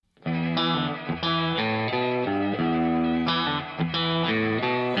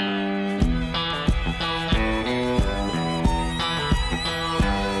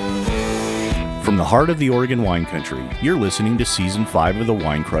the heart of the Oregon wine country, you're listening to Season 5 of the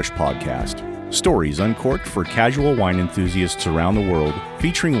Wine Crush podcast. Stories uncorked for casual wine enthusiasts around the world,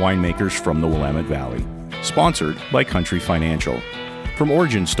 featuring winemakers from the Willamette Valley. Sponsored by Country Financial. From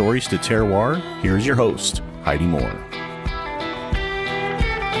origin stories to terroir, here's your host, Heidi Moore.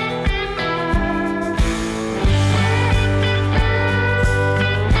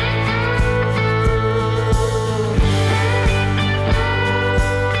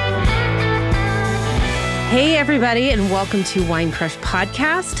 Hey everybody, and welcome to Wine Crush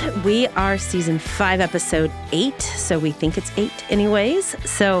Podcast. We are season 5, episode 8, so we think it's 8 anyways.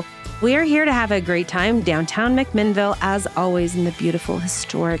 So we are here to have a great time downtown McMinnville, as always, in the beautiful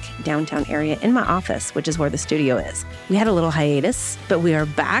historic downtown area in my office, which is where the studio is. We had a little hiatus, but we are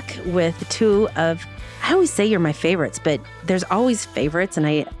back with two of, I always say you're my favorites, but there's always favorites, and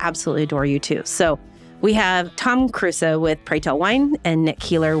I absolutely adore you too. So we have Tom Crusoe with Pray Tell Wine and Nick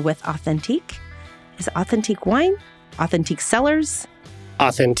Keeler with Authentique. Is it Authentique Wine? Authentique Cellars?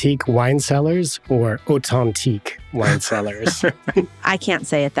 Authentique Wine Cellars or Authentique Wine Cellars? I can't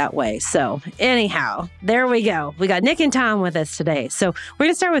say it that way. So anyhow, there we go. We got Nick and Tom with us today. So we're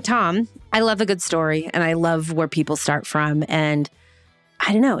going to start with Tom. I love a good story and I love where people start from. And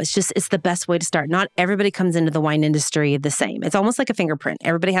I don't know, it's the best way to start. Not everybody comes into the wine industry the same. It's almost like a fingerprint.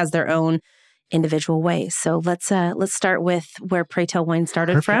 Everybody has their own individual way. So let's start with where Pray Tell Wine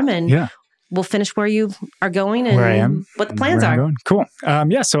started from. And we'll finish where you are going and where I am, what the plans are. Cool.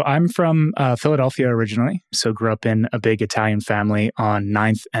 So I'm from Philadelphia originally. So grew up in a big Italian family on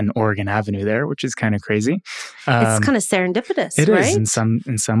 9th and Oregon Avenue there, which is kind of crazy. It's kind of serendipitous, It right? is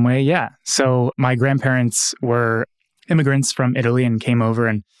in some way, yeah. So my grandparents were immigrants from Italy and came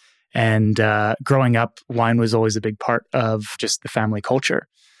over and growing up, wine was always a big part of just the family culture.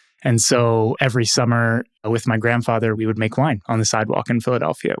 And so every summer with my grandfather, we would make wine on the sidewalk in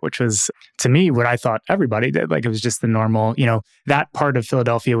Philadelphia, which was, to me, what I thought everybody did. Like, it was just the normal, that part of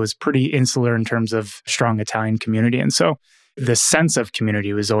Philadelphia was pretty insular in terms of strong Italian community. And so the sense of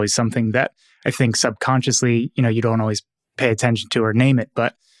community was always something that I think subconsciously, you don't always pay attention to or name it,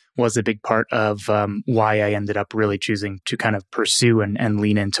 but was a big part of why I ended up really choosing to kind of pursue and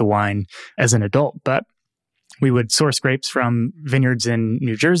lean into wine as an adult. But we would source grapes from vineyards in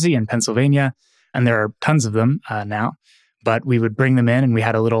New Jersey and Pennsylvania, and there are tons of them now. But we would bring them in, and we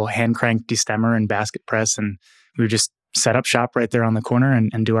had a little hand-cranked destemmer and basket press, and we would just set up shop right there on the corner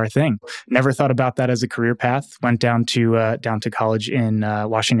and do our thing. Never thought about that as a career path. Went down to college in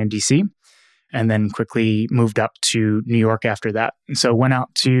Washington, D.C., and then quickly moved up to New York after that. And so went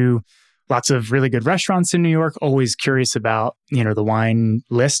out to lots of really good restaurants in New York, always curious about, the wine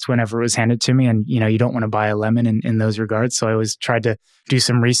list whenever it was handed to me. And, you don't want to buy a lemon in those regards. So I always tried to do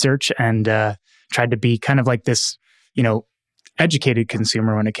some research and tried to be kind of like this, educated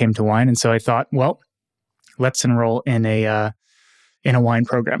consumer when it came to wine. And so I thought, well, let's enroll in a wine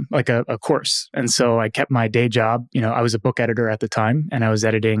program, like a course. And so I kept my day job. I was a book editor at the time, and I was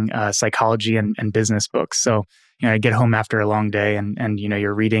editing psychology and business books. So, I get home after a long day and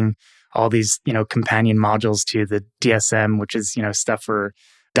you're reading all these, companion modules to the DSM, which is, stuff for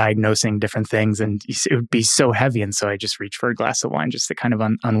diagnosing different things. And it would be so heavy. And so I just reached for a glass of wine just to kind of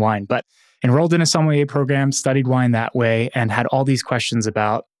unwind. But enrolled in a sommelier program, studied wine that way, and had all these questions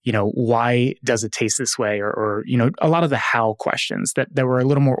about, why does it taste this way? Or a lot of the how questions that were a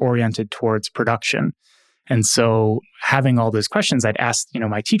little more oriented towards production. And so having all those questions, I'd ask,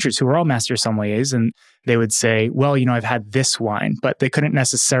 my teachers who were all master sommeliers, and they would say, well, I've had this wine, but they couldn't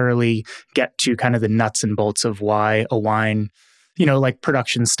necessarily get to kind of the nuts and bolts of why a wine, like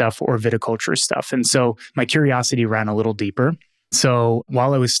production stuff or viticulture stuff. And so my curiosity ran a little deeper. So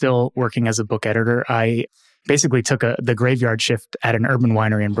while I was still working as a book editor, I basically took the graveyard shift at an urban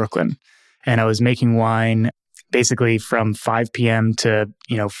winery in Brooklyn. And I was making wine basically from 5 p.m. to,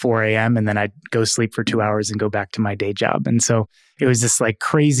 4 a.m. And then I'd go sleep for 2 hours and go back to my day job. And so it was this like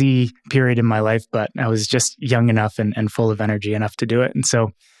crazy period in my life, but I was just young enough and full of energy enough to do it. And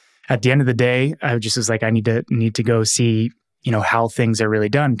so at the end of the day, I just was like, I need to go see, how things are really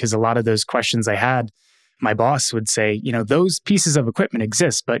done. Because a lot of those questions I had, my boss would say, those pieces of equipment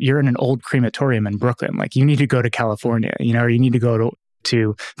exist, but you're in an old crematorium in Brooklyn. Like, you need to go to California, or you need to go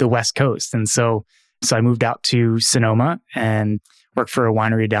to the West Coast. And so I moved out to Sonoma and worked for a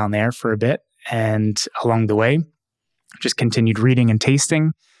winery down there for a bit. And along the way, just continued reading and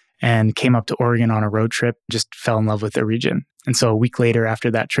tasting and came up to Oregon on a road trip, just fell in love with the region. And so a week later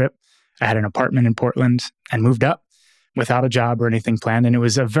after that trip, I had an apartment in Portland and moved up without a job or anything planned. And it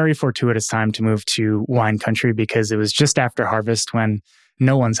was a very fortuitous time to move to wine country because it was just after harvest when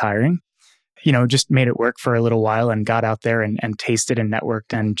no one's hiring. just made it work for a little while and got out there and tasted and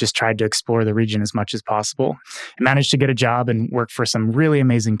networked and just tried to explore the region as much as possible. I managed to get a job and work for some really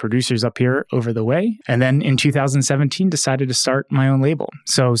amazing producers up here over the way. And then in 2017, decided to start my own label.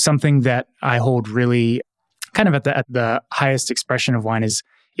 So something that I hold really kind of at the highest expression of wine is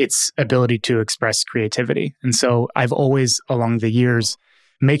its ability to express creativity. And so I've always, along the years,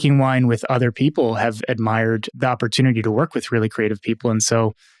 making wine with other people, have admired the opportunity to work with really creative people. And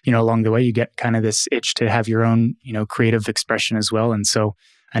so, along the way, you get kind of this itch to have your own, creative expression as well. And so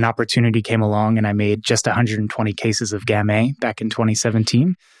an opportunity came along and I made just 120 cases of Gamay back in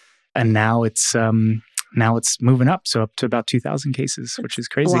 2017. And now it's moving up. So up to about 2,000 cases, which is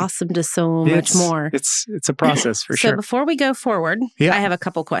crazy. Blossomed to so much more. It's a process for sure. So before we go forward, I have a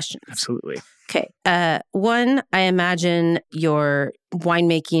couple questions. Absolutely. Okay. One, I imagine your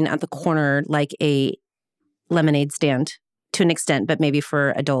winemaking at the corner like a lemonade stand to an extent, but maybe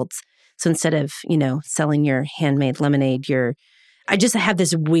for adults. So instead of, selling your handmade lemonade, I just have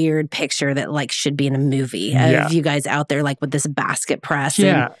this weird picture that like should be in a movie of you guys out there like with this basket press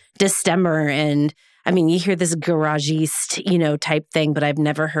and distemper. And I mean, you hear this garagiste, type thing, but I've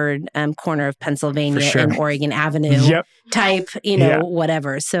never heard corner of Pennsylvania and Oregon Avenue type,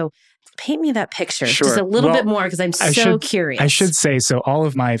 whatever. So paint me that picture just a little bit more because I'm so curious. I should say, so all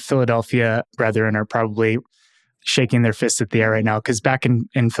of my Philadelphia brethren are probably shaking their fists at the air right now because back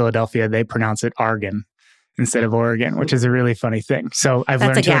in Philadelphia, they pronounce it Argon instead of Oregon, which is a really funny thing. So I've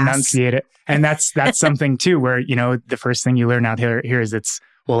learned to enunciate it. And that's something too, where, the first thing you learn out here is it's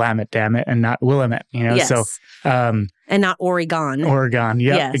Willamette, damn it, and not Willamette, Yes. So, and not Oregon. Oregon.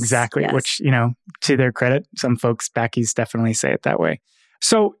 Yeah, exactly. Yes. Which, to their credit, some folks back east definitely say it that way.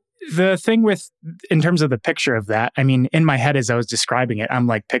 So the thing in terms of the picture of that, I mean, in my head as I was describing it, I'm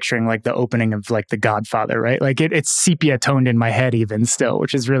like picturing like the opening of like The Godfather, right? Like it's sepia toned in my head even still,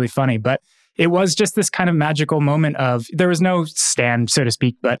 which is really funny. But it was just this kind of magical moment of, there was no stand, so to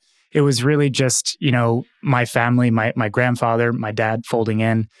speak, but it was really just, my family, my grandfather, my dad folding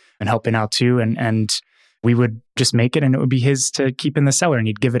in and helping out too. And we would just make it and it would be his to keep in the cellar and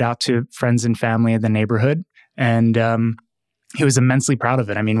he'd give it out to friends and family in the neighborhood. And he was immensely proud of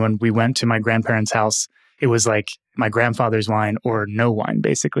it. I mean, when we went to my grandparents' house, it was like my grandfather's wine or no wine,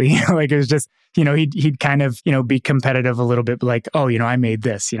 basically. Like it was just, he'd kind of, be competitive a little bit, like, oh, I made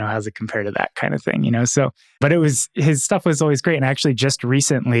this, how's it compared to that kind of thing, So, but his stuff was always great. And actually just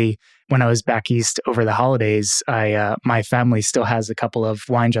recently, when I was back east over the holidays, my family still has a couple of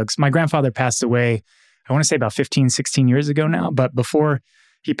wine jugs. My grandfather passed away, I want to say about 15, 16 years ago now. But before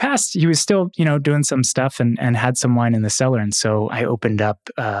he passed, he was still, doing some stuff and had some wine in the cellar. And so I opened up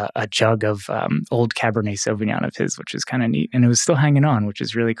a jug of old Cabernet Sauvignon of his, which is kind of neat. And it was still hanging on, which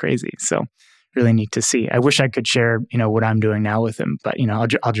is really crazy. So really neat to see. I wish I could share, what I'm doing now with him, but,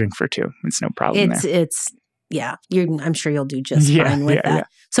 I'll drink for two. It's no problem I'm sure you'll do just fine with that. Yeah.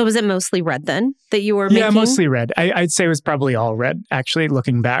 So was it mostly red then that you were making? Yeah, mostly red. I'd say it was probably all red, actually,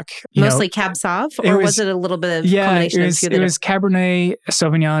 looking back. Mostly Cab Sauv? Or was it a little bit of combination of it was Cabernet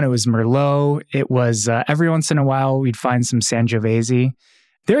Sauvignon. It was Merlot. It was, every once in a while, we'd find some Sangiovese.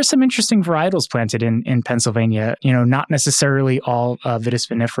 There are some interesting varietals planted in Pennsylvania, not necessarily all Vitis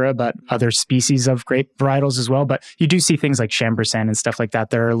vinifera, but other species of grape varietals as well. But you do see things like Chambourcin and stuff like that.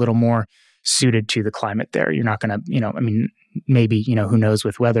 They're a little more suited to the climate there. You're not going to, maybe, who knows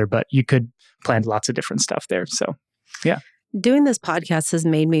with weather, but you could plant lots of different stuff there. So, yeah. Doing this podcast has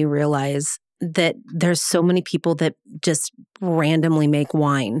made me realize that there's so many people that just randomly make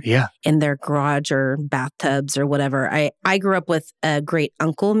wine in their garage or bathtubs or whatever. I grew up with a great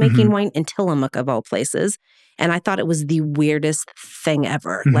uncle making wine in Tillamook of all places. And I thought it was the weirdest thing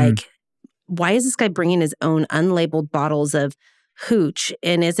ever. Like, why is this guy bringing his own unlabeled bottles of hooch,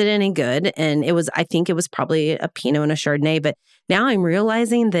 and is it any good? And I think it was probably a Pinot and a Chardonnay, but now I'm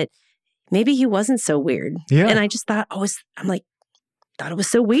realizing that maybe he wasn't so weird. Yeah. And I just thought it was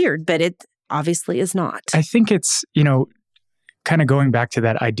so weird, but it obviously is not. I think it's, kind of going back to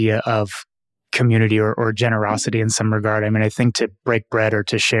that idea of community or generosity in some regard. I mean, I think to break bread or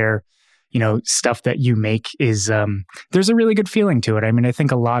to share, stuff that you make is, there's a really good feeling to it. I mean, I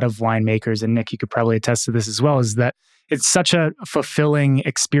think a lot of winemakers, and Nick, you could probably attest to this as well, is that it's such a fulfilling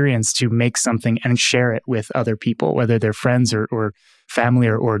experience to make something and share it with other people, whether they're friends or family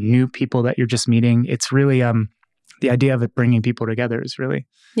or new people that you're just meeting. It's really, the idea of it bringing people together is really,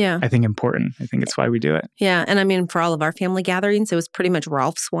 I think, important. I think it's why we do it. Yeah. And I mean, for all of our family gatherings, it was pretty much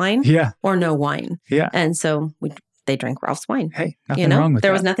Ralph's wine or no wine. Yeah. And so they drank Ralph's wine. Hey, nothing wrong with that.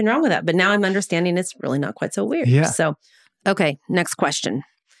 There was nothing wrong with that. But now I'm understanding it's really not quite so weird. Yeah. So, okay, next question.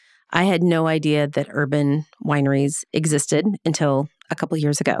 I had no idea that urban wineries existed until a couple of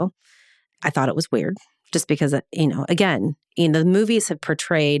years ago. I thought it was weird just because, again, the movies have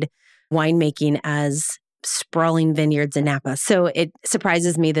portrayed winemaking as sprawling vineyards in Napa. So it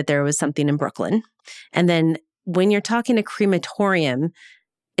surprises me that there was something in Brooklyn. And then when you're talking a crematorium,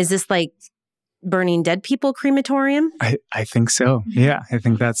 is this like burning dead people crematorium? I think so. Yeah, I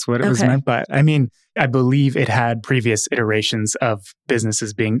think that's what it was meant by. I mean, I believe it had previous iterations of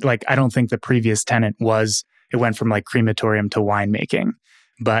businesses being like, I don't think the previous tenant it went from like crematorium to winemaking.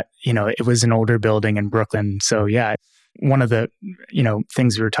 But, it was an older building in Brooklyn. So yeah, one of the,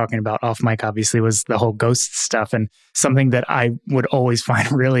 things we were talking about off mic, obviously, was the whole ghost stuff. And something that I would always find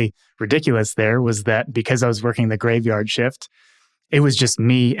really ridiculous there was that because I was working the graveyard shift, it was just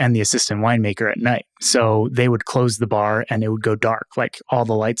me and the assistant winemaker at night. So they would close the bar and it would go dark, like all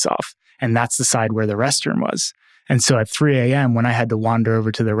the lights off. And that's the side where the restroom was. And so at 3 a.m., when I had to wander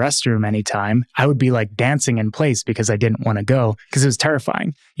over to the restroom anytime, I would be like dancing in place because I didn't want to go because it was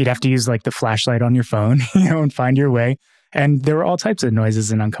terrifying. You'd have to use like the flashlight on your phone, and find your way. And there were all types of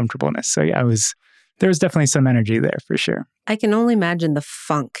noises and uncomfortableness. So yeah, there was definitely some energy there for sure. I can only imagine the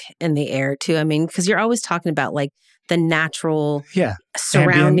funk in the air too. I mean, because you're always talking about like the natural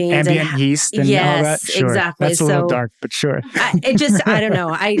surroundings. Ambient yeast and all that. Sure. Exactly. That's a little dark, but sure. I don't know.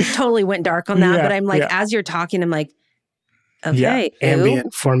 I totally went dark on that, but I'm like, as you're talking, I'm like, okay.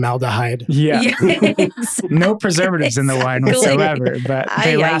 Ambient formaldehyde. Yeah. No preservatives in the wine whatsoever, but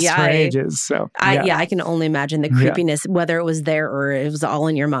they last for ages. So I can only imagine the creepiness, whether it was there or it was all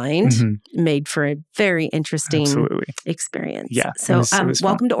in your mind, made for a very interesting experience. Yeah. So it was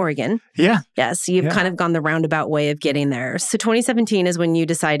welcome to Oregon. Yeah. Yes. You've kind of gone the roundabout way of getting there. So 2017 is when you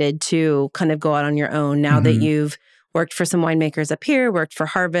decided to kind of go out on your own now that you've worked for some winemakers up here, worked for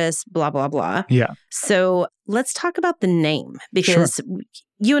Harvest, blah, blah, blah. Yeah. So let's talk about the name because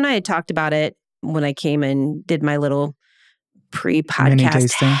you and I had talked about it when I came and did my little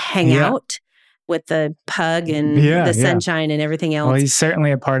pre-podcast hangout with the pug and the sunshine and everything else. Well, he's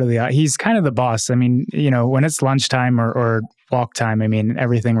certainly a part of he's kind of the boss. I mean, when it's lunchtime or walk time, I mean,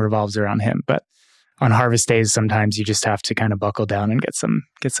 everything revolves around him. But on harvest days, sometimes you just have to kind of buckle down and get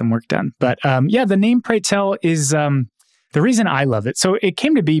some work done. But the name Pray Tell is the reason I love it. So it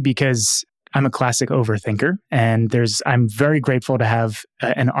came to be because I'm a classic overthinker, and I'm very grateful to have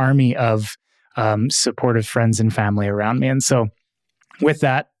an army of supportive friends and family around me. And so with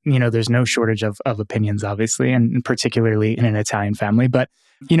that, there's no shortage of opinions, obviously, and particularly in an Italian family. But,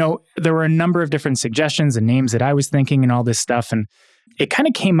 there were a number of different suggestions and names that I was thinking and all this stuff. And it kind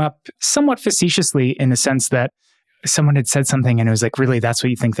of came up somewhat facetiously in the sense that someone had said something and it was like, really, that's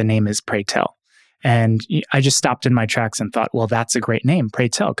what you think the name is, Pray Tell? And I just stopped in my tracks and thought, well, that's a great name, Pray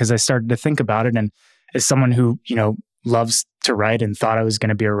Tell, because I started to think about it. And as someone who, loves to write and thought I was going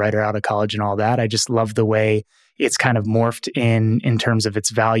to be a writer out of college and all that, I just love the way it's kind of morphed in terms of its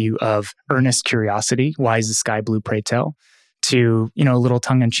value of earnest curiosity. Why is the sky blue, pray tell? To, a little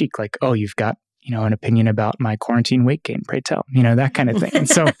tongue in cheek, like, oh, you've got, an opinion about my quarantine weight gain, pray tell, that kind of thing. And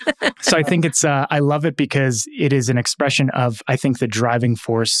so I think I love it because it is an expression of, I think, the driving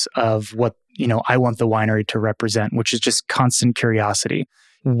force of what, I want the winery to represent, which is just constant curiosity.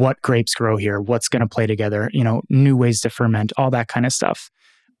 What grapes grow here? What's going to play together? New ways to ferment, all that kind of stuff.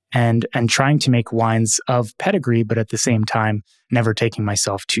 And trying to make wines of pedigree, but at the same time, never taking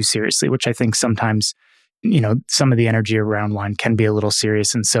myself too seriously, which I think sometimes, some of the energy around wine can be a little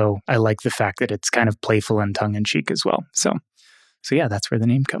serious. And so I like the fact that it's kind of playful and tongue-in-cheek as well. So yeah, that's where the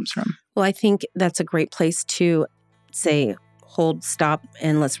name comes from. Well, I think that's a great place to say, hold, stop,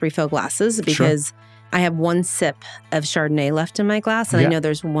 and let's refill glasses because I have one sip of Chardonnay left in my glass. And I know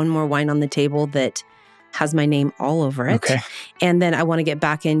there's one more wine on the table that has my name all over it. Okay. And then I want to get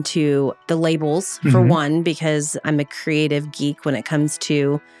back into the labels for one, because I'm a creative geek when it comes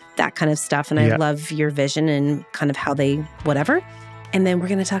to that kind of stuff. And I love your vision and kind of how they, whatever. And then we're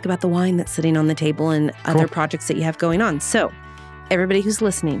going to talk about the wine that's sitting on the table and other projects that you have going on. So everybody who's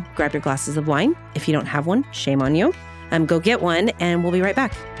listening, grab your glasses of wine. If you don't have one, shame on you. Go get one and we'll be right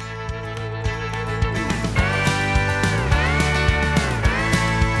back.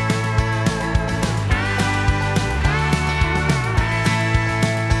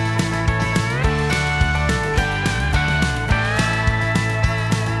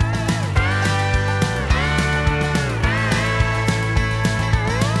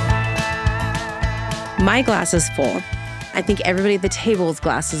 My glass is full. I think everybody at the table's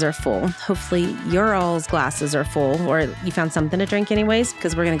glasses are full. Hopefully your all's glasses are full, or you found something to drink anyways,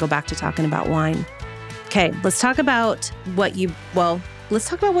 because we're going to go back to talking about wine. Okay, let's talk about what you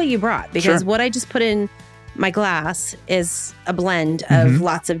brought, because what I just put in my glass is a blend of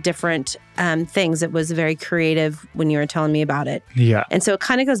lots of different things. It was very creative when you were telling me about it. Yeah. And so it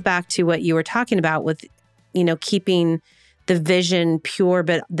kind of goes back to what you were talking about with, keeping the vision pure,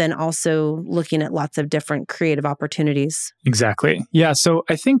 but then also looking at lots of different creative opportunities. Exactly. Yeah. So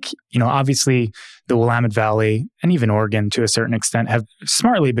I think, obviously the Willamette Valley and even Oregon to a certain extent have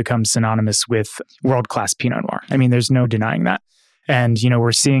smartly become synonymous with world-class Pinot Noir. I mean, there's no denying that. And,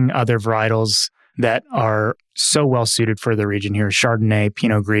 we're seeing other varietals that are so well suited for the region here: Chardonnay,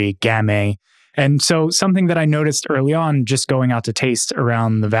 Pinot Gris, Gamay. And so something that I noticed early on, just going out to taste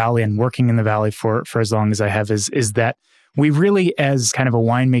around the valley and working in the valley for as long as I have, is that we really, as kind of a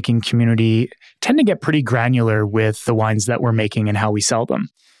winemaking community, tend to get pretty granular with the wines that we're making and how we sell them.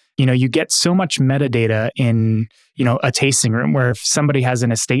 You get so much metadata in, a tasting room where if somebody has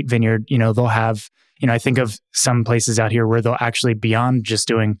an estate vineyard, they'll have, I think of some places out here where they'll actually, beyond just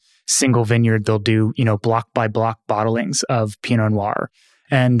doing single vineyard, they'll do, block by block bottlings of Pinot Noir.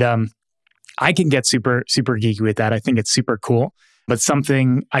 And I can get super, super geeky with that. I think it's super cool. But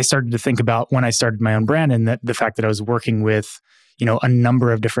something I started to think about when I started my own brand, and that the fact that I was working with, a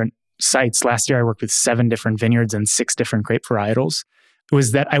number of different sites. Last year, I worked with 7 different vineyards and 6 different grape varietals,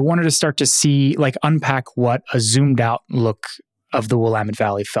 was that I wanted to start to see, unpack what a zoomed out look of the Willamette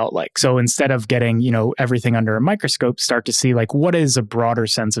Valley felt like. So instead of getting, everything under a microscope, start to see what is a broader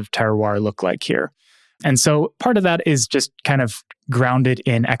sense of terroir look like here. And so part of that is just kind of grounded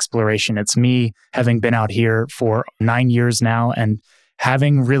in exploration. It's me having been out here for 9 years now and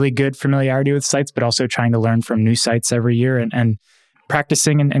having really good familiarity with sites, but also trying to learn from new sites every year and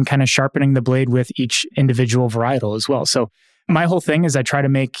practicing and kind of sharpening the blade with each individual varietal as well. So my whole thing is I try to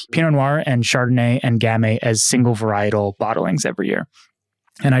make Pinot Noir and Chardonnay and Gamay as single varietal bottlings every year.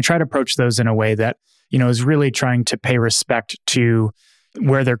 And I try to approach those in a way that, is really trying to pay respect to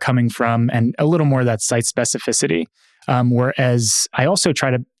where they're coming from and a little more of that site specificity. Whereas I also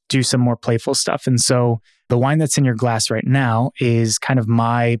try to do some more playful stuff. And so the wine that's in your glass right now is kind of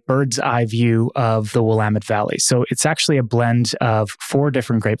my bird's eye view of the Willamette Valley. So it's actually a blend of 4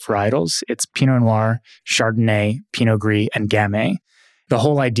 different grape varietals. It's Pinot Noir, Chardonnay, Pinot Gris, and Gamay. The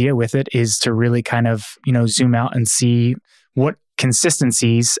whole idea with it is to really kind of, zoom out and see what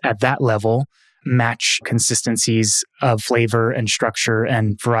consistencies at that level match consistencies of flavor and structure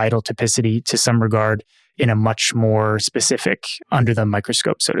and varietal typicity to some regard in a much more specific, under the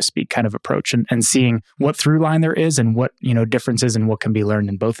microscope, so to speak, kind of approach, and seeing what through line there is and what, differences and what can be learned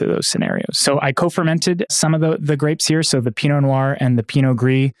in both of those scenarios. So I co-fermented some of the grapes here. So the Pinot Noir and the Pinot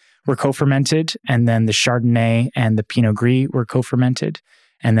Gris were co-fermented, and then the Chardonnay and the Pinot Gris were co-fermented.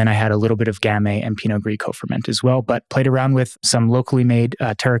 And then I had a little bit of Gamay and Pinot Gris co-ferment as well, but played around with some locally made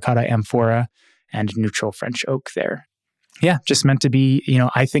terracotta amphora and neutral French oak there. Yeah, just meant to be,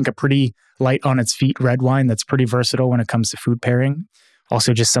 I think a pretty light on its feet red wine that's pretty versatile when it comes to food pairing.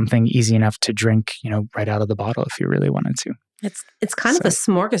 Also just something easy enough to drink, right out of the bottle if you really wanted to. It's kind of a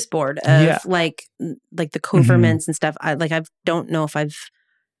smorgasbord of like the co-ferments and stuff. I don't know if I've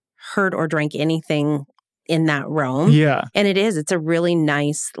heard or drank anything in that realm. Yeah. And it's a really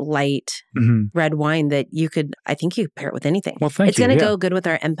nice, light red wine that I think you could pair it with anything. Well, thank you. It's going to go good with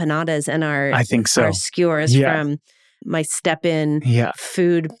our empanadas and our skewers from my step-in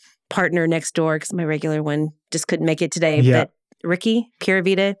food partner next door, because my regular one just couldn't make it today. Yeah. But Ricky, Pura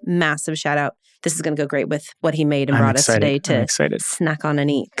Vida, massive shout out. This is going to go great with what he made and brought us today to snack on and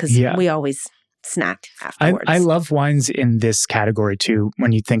eat, because we always snack afterwards. I love wines in this category too,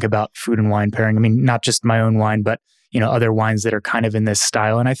 when you think about food and wine pairing. I mean, not just my own wine, but other wines that are kind of in this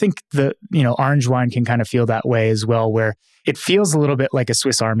style. And I think the orange wine can kind of feel that way as well, where it feels a little bit like a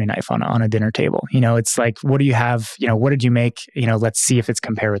Swiss Army knife on a dinner table. It's like, what do you have? What did you make? Let's see if it's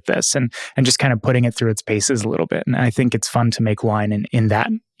compared with this, and just kind of putting it through its paces a little bit. And I think it's fun to make wine in that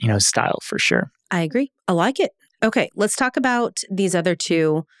style for sure. I agree. I like it. Okay, let's talk about these other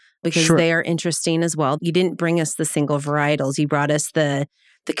 2, because they are interesting as well. You didn't bring us the single varietals. You brought us the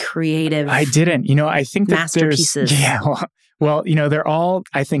creative. I didn't. I think that masterpieces. Well, they're all,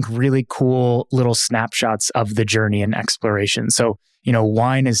 I think, really cool little snapshots of the journey and exploration. So,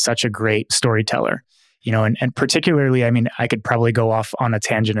 wine is such a great storyteller, and particularly, I mean, I could probably go off on a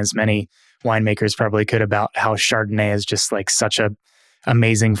tangent, as many winemakers probably could, about how Chardonnay is just like such a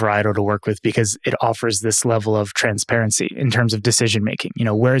amazing varietal to work with, because it offers this level of transparency in terms of decision making.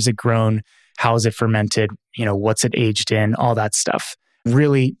 Where is it grown? How is it fermented? What's it aged in? All that stuff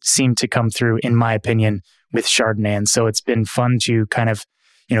really seemed to come through, in my opinion, with Chardonnay. And so it's been fun to kind of,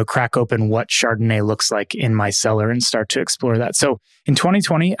 crack open what Chardonnay looks like in my cellar and start to explore that. So in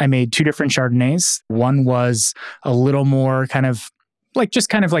 2020, I made 2 different Chardonnays. One was a little more kind of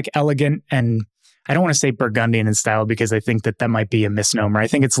like elegant, and I don't want to say Burgundian in style because I think that might be a misnomer. I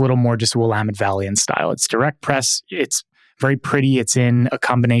think it's a little more just Willamette Valley in style. It's direct press. It's very pretty. It's in a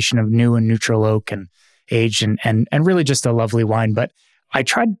combination of new and neutral oak and aged and really just a lovely wine. But I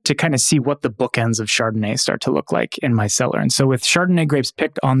tried to kind of see what the bookends of Chardonnay start to look like in my cellar. And so with Chardonnay grapes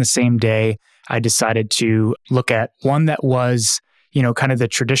picked on the same day, I decided to look at one that was, kind of the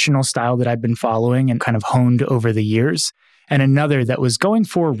traditional style that I've been following and kind of honed over the years, and another that was going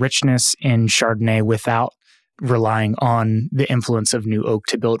for richness in Chardonnay without relying on the influence of new oak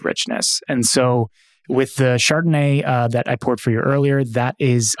to build richness. And so with the Chardonnay that I poured for you earlier, that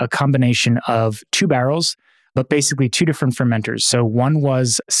is a combination of 2 barrels, but basically 2 different fermenters. So one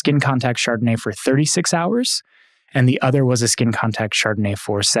was skin contact Chardonnay for 36 hours, and the other was a skin contact Chardonnay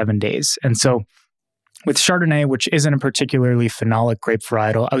for 7 days. And so with Chardonnay, which isn't a particularly phenolic grape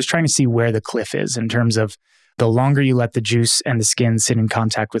varietal, I was trying to see where the cliff is in terms of the longer you let the juice and the skin sit in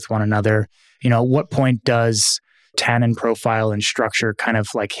contact with one another, at what point does tannin profile and structure kind of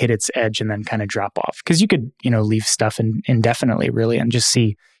like hit its edge and then kind of drop off? Because you could, leave stuff indefinitely really and just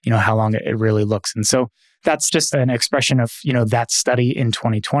see, how long it really looks. And so that's just an expression of, that study in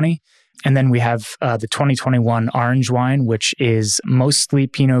 2020. And then we have the 2021 orange wine, which is mostly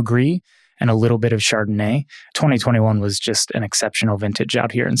Pinot Gris and a little bit of Chardonnay. 2021 was just an exceptional vintage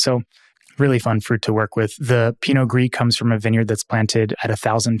out here. And so really fun fruit to work with. The Pinot Gris comes from a vineyard that's planted at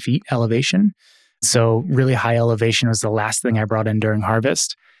 1,000 feet elevation. So really high elevation was the last thing I brought in during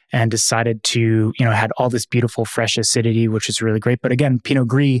harvest and decided to, had all this beautiful fresh acidity, which is really great. But again, Pinot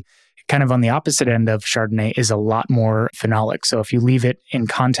Gris, kind of on the opposite end of Chardonnay, is a lot more phenolic. So if you leave it in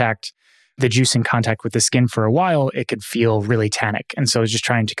contact, the juice in contact with the skin for a while, it could feel really tannic. And so I was just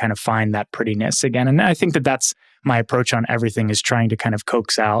trying to kind of find that prettiness again. And I think that that's my approach on everything, is trying to kind of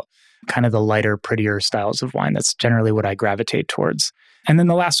coax out kind of the lighter, prettier styles of wine. That's generally what I gravitate towards. And then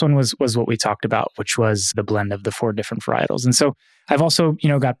the last one was what we talked about, which was the blend of the 4 different varietals. And so I've also,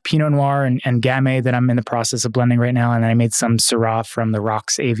 got Pinot Noir and Gamay that I'm in the process of blending right now. And I made some Syrah from the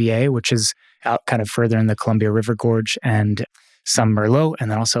Rocks AVA, which is out kind of further in the Columbia River Gorge, and some Merlot, and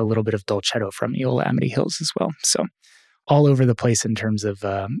then also a little bit of Dolcetto from Eola Amity Hills as well. So all over the place in terms of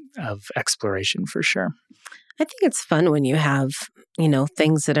exploration for sure. I think it's fun when you have,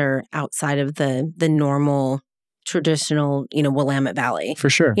 things that are outside of the normal traditional, Willamette Valley. For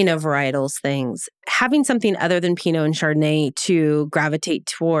sure. Varietals things. Having something other than Pinot and Chardonnay to gravitate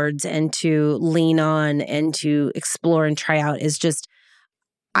towards and to lean on and to explore and try out is just,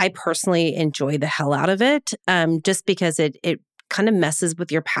 I personally enjoy the hell out of it, just because it kind of messes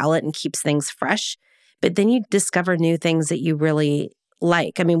with your palate and keeps things fresh. But then you discover new things that you really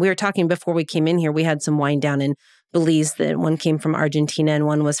like. I mean, we were talking before we came in here, we had some wine down in Belize that one came from Argentina and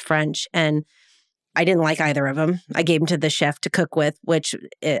one was French. And I didn't like either of them. I gave them to the chef to cook with, which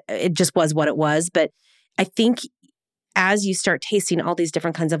it just was what it was. But I think as you start tasting all these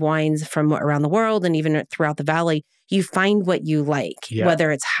different kinds of wines from around the world and even throughout the valley, you find what you like,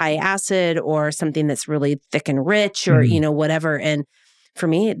 whether it's high acid or something that's really thick and rich or, whatever. And for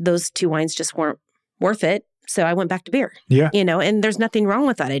me, those 2 wines just weren't worth it. So I went back to beer, and there's nothing wrong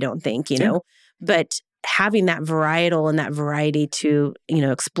with that, I don't think, know, but having that varietal and that variety to,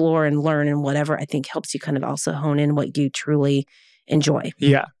 explore and learn and whatever, I think helps you kind of also hone in what you truly enjoy.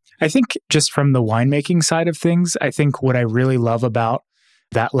 Yeah. I think just from the winemaking side of things, I think what I really love about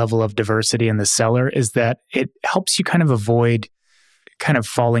that level of diversity in the cellar is that it helps you kind of avoid kind of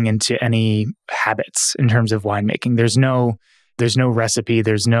falling into any habits in terms of winemaking. There's no recipe,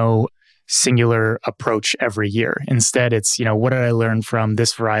 there's no singular approach every year. Instead, it's, what did I learn from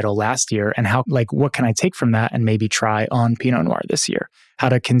this varietal last year and how, what can I take from that and maybe try on Pinot Noir this year? How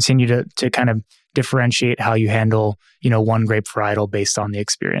to continue to kind of differentiate how you handle, one grape varietal based on the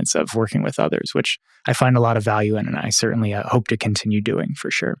experience of working with others, which I find a lot of value in, and I certainly hope to continue doing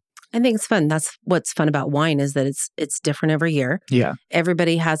for sure. I think it's fun. That's what's fun about wine, is that it's different every year. Yeah.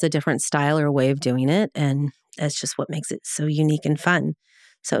 Everybody has a different style or way of doing it, and that's just what makes it so unique and fun.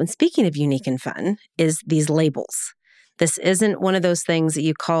 So, and speaking of unique and fun, is these labels. This isn't one of those things that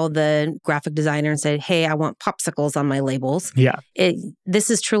you call the graphic designer and say, hey, I want popsicles on my labels. Yeah.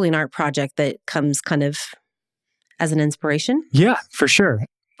 This is truly an art project that comes kind of as an inspiration. Yeah, for sure.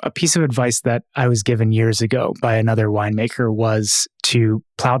 A piece of advice that I was given years ago by another winemaker was to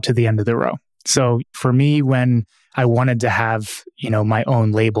plow to the end of the row. So for me, when I wanted to have, my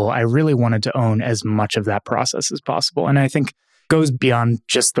own label, I really wanted to own as much of that process as possible. And I think goes beyond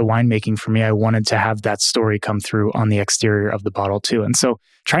just the winemaking for me. I wanted to have that story come through on the exterior of the bottle too. And so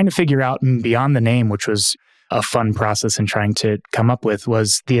trying to figure out beyond the name, which was a fun process in trying to come up with,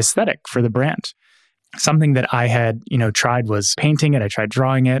 was the aesthetic for the brand. Something that I had, tried was painting it. I tried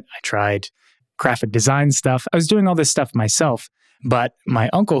drawing it. I tried graphic design stuff. I was doing all this stuff myself, but my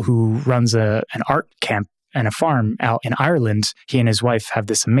uncle, who runs an art camp and a farm out in Ireland, he and his wife have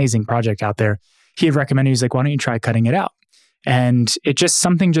this amazing project out there. He had recommended, he's like, why don't you try cutting it out? And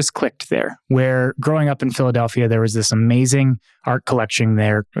something just clicked there, where growing up in Philadelphia, there was this amazing art collection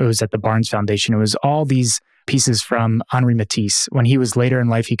there. It was at the Barnes Foundation. It was all these pieces from Henri Matisse. When he was later in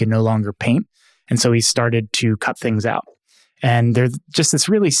life, he could no longer paint. And so he started to cut things out. And they're just this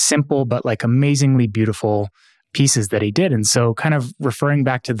really simple, but like amazingly beautiful pieces that he did. And so kind of referring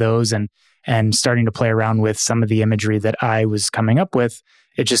back to those and starting to play around with some of the imagery that I was coming up with,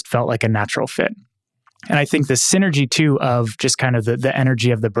 it just felt like a natural fit. And I think the synergy too of just kind of the energy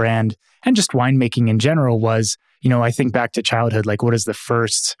of the brand and just winemaking in general was, I think back to childhood, like what is the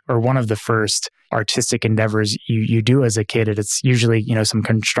first or one of the first artistic endeavors you do as a kid? And it's usually, some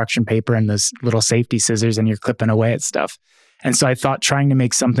construction paper and those little safety scissors and you're clipping away at stuff. And so I thought trying to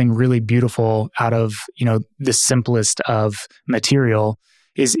make something really beautiful out of, the simplest of material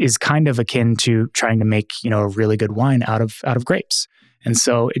is kind of akin to trying to make, a really good wine out of grapes. And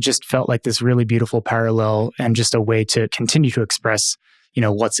so it just felt like this really beautiful parallel and just a way to continue to express,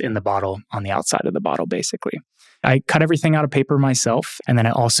 what's in the bottle on the outside of the bottle, basically. I cut everything out of paper myself. And then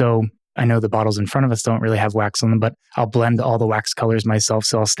I know the bottles in front of us don't really have wax on them, but I'll blend all the wax colors myself.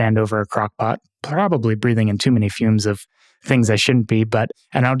 So I'll stand over a crock pot, probably breathing in too many fumes of things I shouldn't be,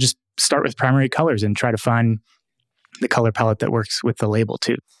 and I'll just start with primary colors and try to find the color palette that works with the label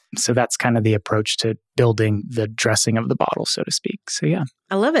too. So that's kind of the approach to building the dressing of the bottle, so to speak. So yeah.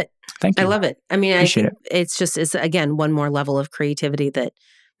 I love it. Thank you. I love it. I mean, I think it. it's again, one more level of creativity that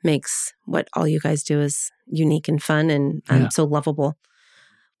makes what all you guys do is unique and fun and so lovable.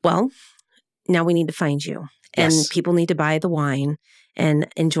 Well, now we need to find you. And people need to buy the wine and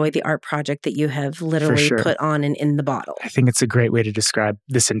enjoy the art project that you have literally put on and in the bottle. I think it's a great way to describe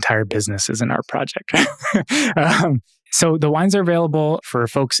this entire business as an art project. So the wines are available for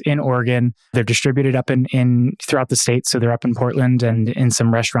folks in Oregon. They're distributed up in throughout the state. So they're up in Portland and in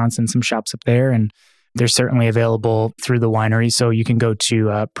some restaurants and some shops up there. And they're certainly available through the winery. So you can go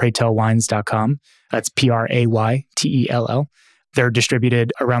to praytellwines.com. That's Praytell. They're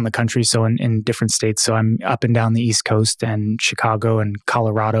distributed around the country, so in different states. So I'm up and down the East Coast and Chicago and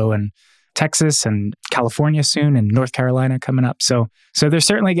Colorado and Texas and California soon and North Carolina coming up. So they're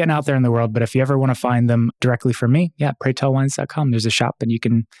certainly getting out there in the world. But if you ever want to find them directly from me, praytellwines.com. There's a shop and you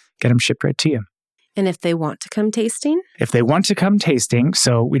can get them shipped right to you. And if they want to come tasting? If they want to come tasting,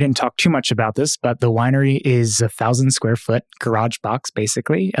 so we didn't talk too much about this, but the winery is 1,000 square foot garage box,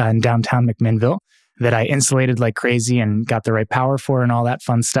 basically, in downtown McMinnville, that I insulated like crazy and got the right power for and all that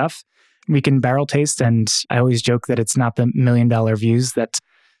fun stuff. We can barrel taste, and I always joke that it's not the $1 million views that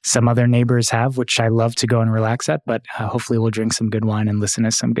some other neighbors have, which I love to go and relax at, but hopefully we'll drink some good wine and listen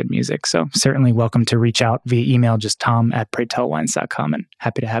to some good music. So certainly welcome to reach out via email, just tom@praytellwines.com, and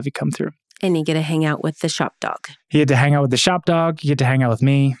happy to have you come through. And you get to hang out with the shop dog. You get to hang out with the shop dog. You get to hang out with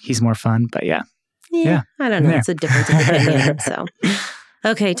me. He's more fun, but yeah. I don't know. It's a difference of opinion, so...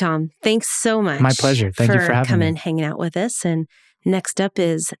 Okay, Tom, thanks so much. My pleasure. Thank you for having me. Coming and hanging out with us. And next up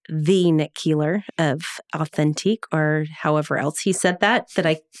is the Nick Keeler of Authentique, or however else he said that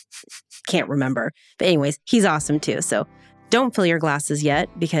I can't remember. But anyways, he's awesome too. So don't fill your glasses yet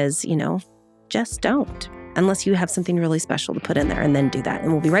because, just don't. Unless you have something really special to put in there, and then do that.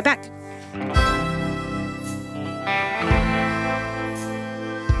 And we'll be right back.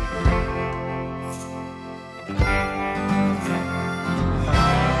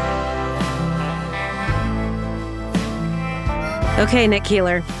 Okay, Nick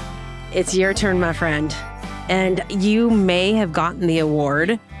Keeler, it's your turn, my friend. And you may have gotten the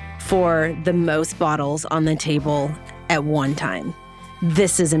award for the most bottles on the table at one time.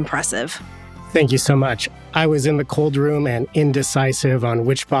 This is impressive. Thank you so much. I was in the cold room and indecisive on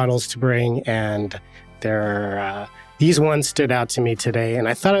which bottles to bring, and these ones stood out to me today. And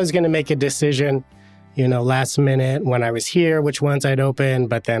I thought I was going to make a decision, last minute when I was here, which ones I'd open.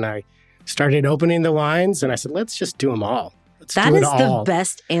 But then I started opening the wines, and I said, let's just do them all. That is the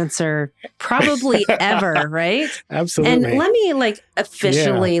best answer probably ever, right? Absolutely. And let me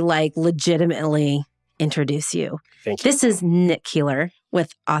officially, legitimately introduce you. Thank you. This is Nick Keeler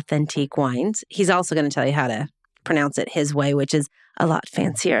with Authentique Wines. He's also going to tell you how to pronounce it his way, which is a lot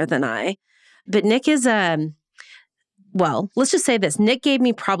fancier than I. But Nick is, let's just say this. Nick gave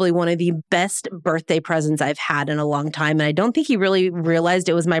me probably one of the best birthday presents I've had in a long time. And I don't think he really realized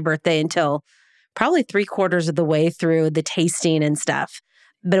it was my birthday until probably 3/4 of the way through the tasting and stuff.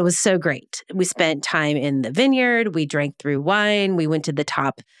 But it was so great. We spent time in the vineyard. We drank through wine. We went to the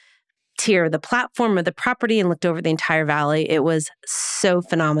top tier of the platform of the property and looked over the entire valley. It was so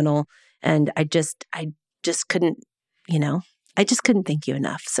phenomenal. And I just couldn't, I just couldn't thank you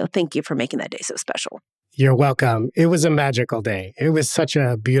enough. So thank you for making that day so special. You're welcome. It was a magical day. It was such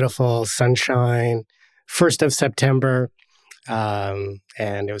a beautiful sunshine, 1st of September. And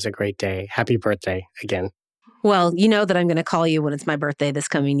it was a great day. Happy birthday again. Well, you know that I'm going to call you when it's my birthday this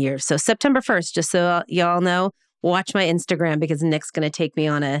coming year. So September 1st, just so y'all know, watch my Instagram because Nick's going to take me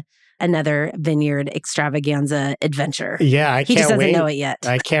on another vineyard extravaganza adventure. Yeah, He just doesn't know it yet.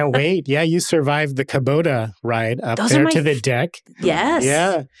 I can't wait. Yeah, you survived the Kubota ride up there to the deck. Yes.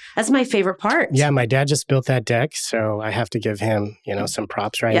 Yeah. That's my favorite part. Yeah, my dad just built that deck, so I have to give him, some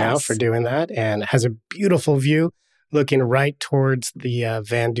props now for doing that. And it has a beautiful view looking right towards the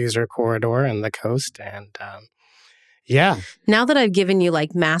Van Duzer corridor and the coast. And yeah. Now that I've given you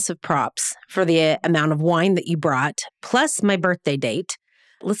massive props for the amount of wine that you brought, plus my birthday date,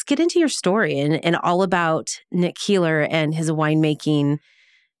 let's get into your story and all about Nick Keeler and his winemaking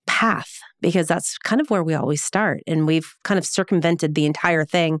path, because that's kind of where we always start. And we've kind of circumvented the entire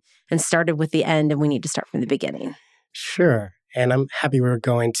thing and started with the end, and we need to start from the beginning. Sure. And I'm happy we're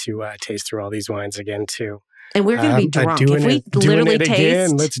going to taste through all these wines again, too. And we're going to be drunk. If we literally taste,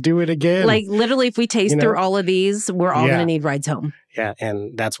 again. Let's do it again. Literally, if we taste through all of these, we're all going to need rides home. Yeah.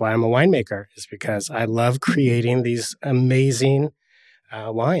 And that's why I'm a winemaker, is because I love creating these amazing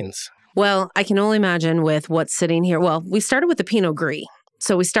wines. Well, I can only imagine with what's sitting here. Well, we started with the Pinot Gris.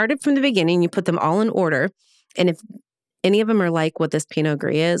 So we started from the beginning. You put them all in order. And if any of them are like what this Pinot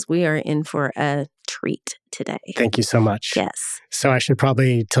Gris is, we are in for a treat today. Thank you so much. Yes. So I should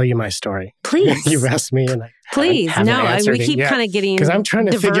probably tell you my story. Please. You asked me and I Please. haven't We keep kind of getting because I'm trying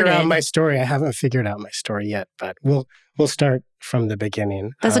to diverted. figure out my story. I haven't figured out my story yet, but we'll start from the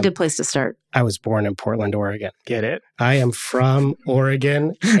beginning. That's a good place to start. I was born in Portland, Oregon. Get it? I am from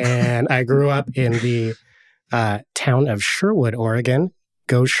Oregon, and I grew up in the town of Sherwood, Oregon.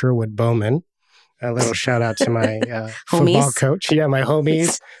 Go Sherwood Bowman. A little shout out to my football coach. Yeah, my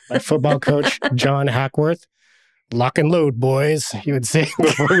homies. My football coach, John Hackworth. Lock and load, boys, he would say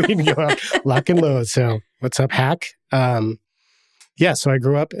before we'd go out. Lock and load. So what's up, Hack? So I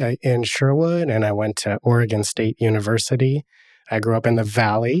grew up in Sherwood, and I went to Oregon State University. I grew up in the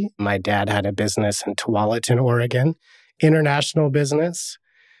Valley. My dad had a business in Tualatin, Oregon, international business.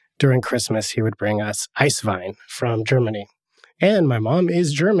 During Christmas, he would bring us Eiswein from Germany. And my mom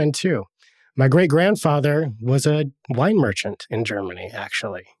is German, too. My great-grandfather was a wine merchant in Germany,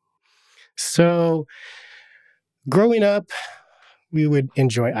 actually. So growing up, we would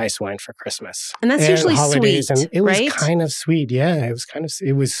enjoy ice wine for Christmas. And that's usually holidays, sweet, and it was right? kind of sweet. Yeah,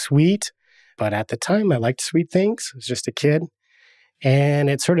 it was sweet. But at the time, I liked sweet things. I was just a kid. And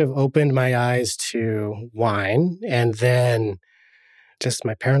it sort of opened my eyes to wine. And then just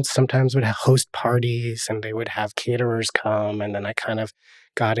my parents sometimes would host parties and they would have caterers come. And then I kind of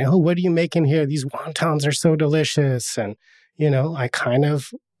got in, what are you making here? These wontons are so delicious. And, I kind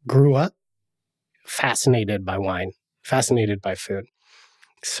of grew up fascinated by wine, fascinated by food.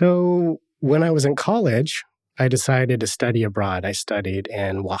 So when I was in college, I decided to study abroad. I studied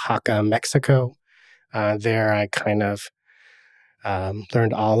in Oaxaca, Mexico. There I kind of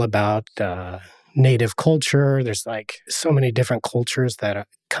learned all about native culture. There's so many different cultures that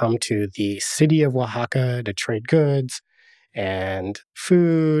come to the city of Oaxaca to trade goods and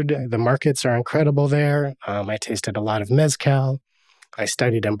food. The markets are incredible there. I tasted a lot of mezcal. I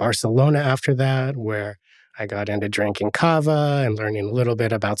studied in Barcelona after that, where I got into drinking cava and learning a little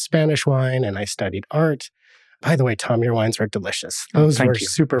bit about Spanish wine, and I studied art. By the way, Tom, your wines were delicious. Those were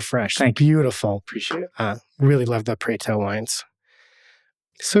super fresh, beautiful. Appreciate it. Really love the Preto wines.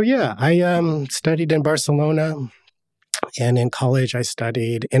 So yeah, I studied in Barcelona, and in college I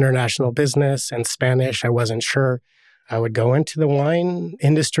studied international business and Spanish. I wasn't sure I would go into the wine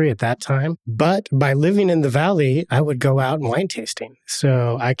industry at that time, but by living in the Valley, I would go out wine tasting.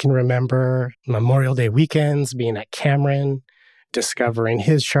 So I can remember Memorial Day weekends, being at Cameron, discovering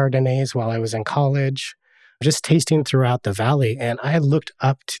his Chardonnays while I was in college, just tasting throughout the Valley. And I had looked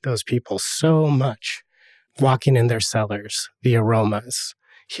up to those people so much, walking in their cellars, the aromas,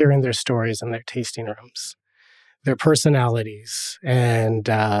 hearing their stories in their tasting rooms, their personalities. And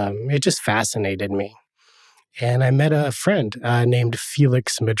it just fascinated me. And I met a friend named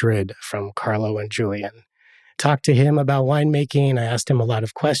Felix Madrid from Carlo and Julian. Talked to him about winemaking. I asked him a lot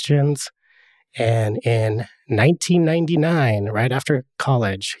of questions. And in 1999, right after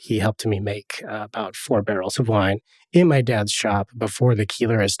college, he helped me make about 4 barrels of wine in my dad's shop before the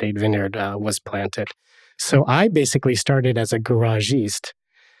Keeler Estate Vineyard was planted. So I basically started as a garagiste,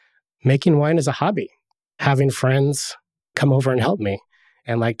 making wine as a hobby, having friends come over and help me.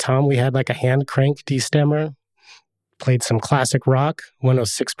 And like Tom, we had a hand crank destemmer, played some classic rock,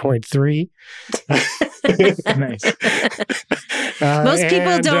 106.3. Nice. Most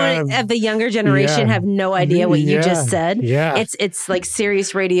people don't, of the younger generation, have no idea what you just said. Yeah. It's like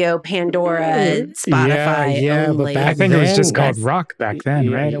Sirius Radio, Pandora, Spotify only. But I think it was just then, called rock back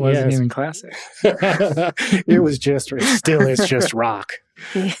then, right? It wasn't even classic. It still is just rock.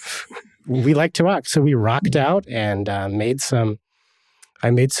 We like to rock. So we rocked out and I made some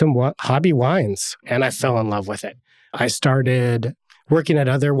hobby wines, and I fell in love with it. I started working at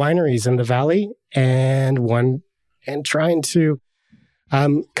other wineries in the valley and trying to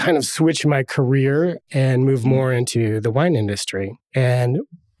kind of switch my career and move more into the wine industry. And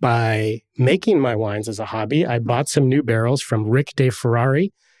by making my wines as a hobby, I bought some new barrels from Rick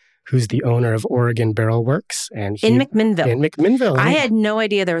DeFerrari, who's the owner of Oregon Barrel Works. And in McMinnville. In McMinnville. I had no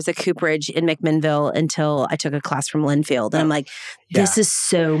idea there was a cooperage in McMinnville until I took a class from Linfield. And I'm like, this is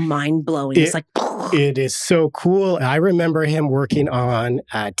so mind-blowing. It's like... It is so cool. I remember him working on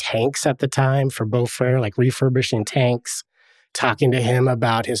tanks at the time for Beaufrere, like refurbishing tanks, talking to him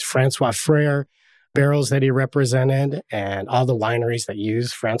about his Francois Frere barrels that he represented and all the wineries that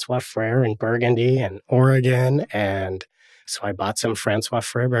use Francois Frere in Burgundy and Oregon. And so I bought some Francois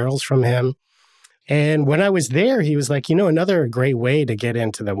Frere barrels from him. And when I was there, he was like, another great way to get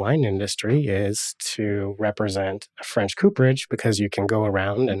into the wine industry is to represent a French cooperage, because you can go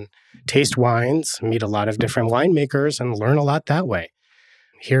around and taste wines, meet a lot of different winemakers, and learn a lot that way.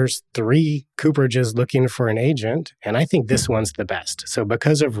 Here's 3 cooperages looking for an agent, and I think this one's the best. So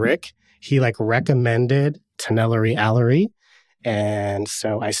because of Rick, he recommended Tonellerie Allery. And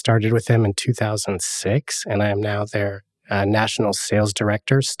so I started with them in 2006, and I am now their national sales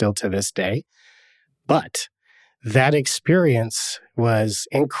director still to this day. But that experience was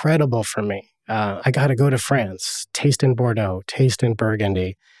incredible for me. I got to go to France, taste in Bordeaux, taste in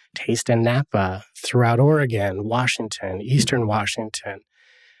Burgundy, taste in Napa, throughout Oregon, Washington, Eastern Washington.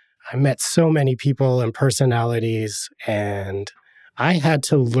 I met so many people and personalities, and I had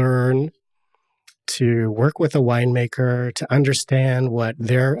to learn to work with a winemaker, to understand what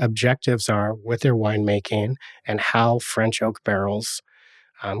their objectives are with their winemaking and how French oak barrels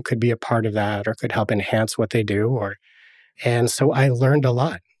could be a part of that or could help enhance what they do. And so I learned a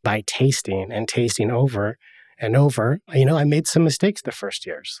lot by tasting and tasting over and over. I made some mistakes the first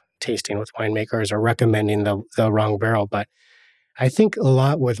years, tasting with winemakers or recommending the wrong barrel. But I think a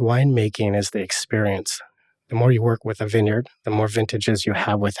lot with winemaking is the experience. The more you work with a vineyard, the more vintages you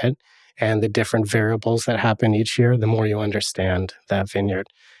have with it, and the different variables that happen each year, the more you understand that vineyard.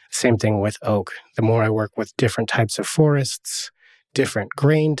 Same thing with oak. The more I work with different types of forests, different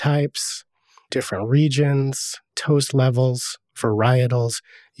grain types, different regions, toast levels, varietals,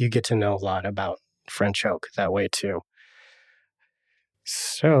 you get to know a lot about French oak that way too.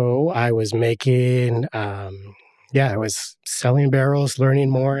 So I was making, I was selling barrels, learning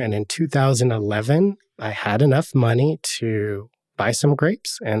more. And in 2011, I had enough money to buy some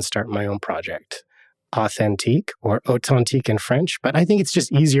grapes and start my own project. Authentique, or Authentique in French, but I think it's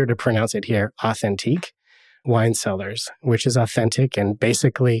just easier to pronounce it here, Authentique Wine Cellars, which is authentic. And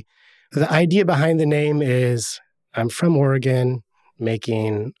basically, the idea behind the name is I'm from Oregon,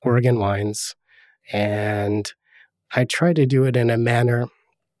 making Oregon wines, and I try to do it in a manner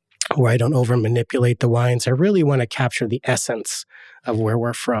where I don't over-manipulate the wines. I really want to capture the essence of where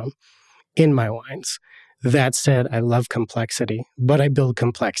we're from in my wines. That said, I love complexity, but I build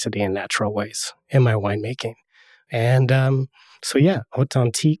complexity in natural ways in my winemaking. And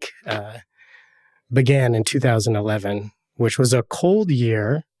Authentique began in 2011, which was a cold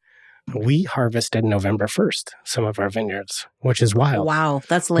year. We harvested November 1st, some of our vineyards, which is wild. Wow,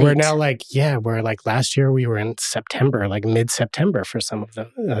 that's late. We're now last year we were in September, mid-September for some of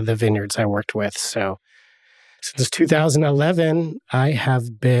the vineyards I worked with. So since 2011, I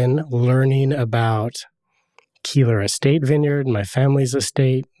have been learning about Keeler Estate Vineyard, my family's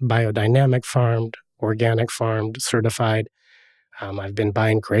estate, biodynamic farmed, organic farmed, certified. I've been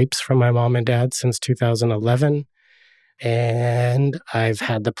buying grapes from my mom and dad since 2011. And I've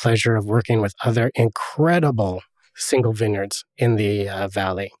had the pleasure of working with other incredible single vineyards in the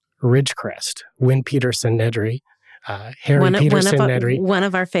valley. Ridgecrest, Win Peterson Nedry, Harry Peterson Nedry. One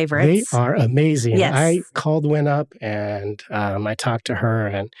of our favorites. They are amazing. Yes. I called Win up and I talked to her,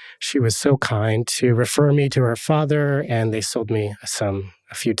 and she was so kind to refer me to her father, and they sold me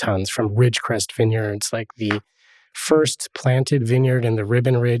a few tons from Ridgecrest Vineyards, like the first planted vineyard in the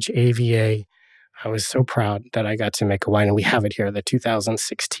Ribbon Ridge AVA. I was so proud that I got to make a wine, and we have it here, the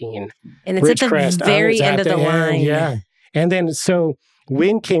 2016. And it's Ridgecrest. At the very end of the line. Yeah. And then, so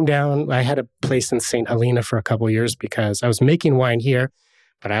Win came down. I had a place in St. Helena for a couple of years because I was making wine here,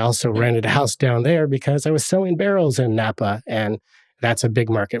 But I also rented a house down there because I was selling barrels in Napa, and that's a big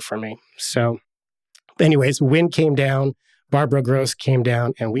market for me. So anyways, wind came down, Barbara Gross came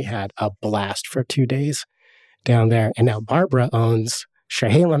down, and we had a blast for 2 days down there. And now Barbara owns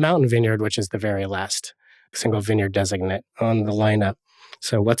Chehalem Mountain Vineyard, which is the very last single vineyard designate on the lineup.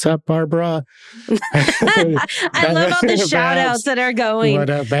 So what's up, Barbara? I love all the shout outs that are going.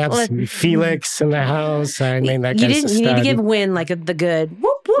 What up, Babs? Felix in the house. I mean, that guy's a stud. You need to give Win like the good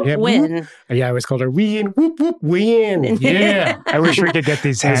whoop, whoop, Win. Yeah, I always called her Win, whoop, whoop, Win. Yeah. I wish we could get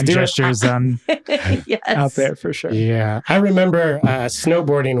these hand gestures out there for sure. Yeah. I remember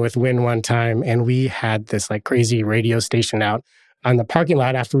snowboarding with Win one time, and we had this like crazy radio station out on the parking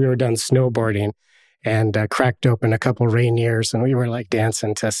lot after we were done snowboarding, and cracked open a couple Rainiers, and we were like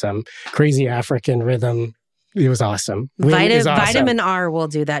dancing to some crazy African rhythm. It was awesome. Vitamin R will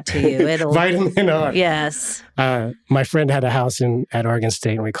do that to you. It'll Vitamin R. Yes. My friend had a house at Oregon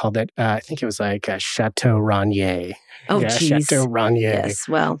State, and we called it, I think it was like Chateau Ranier. Oh, geez. Chateau Ranier. Yes,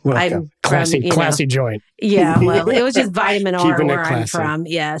 well, I'm classy joint. Yeah, well, it was just Vitamin R Keeping where it I'm classy. from.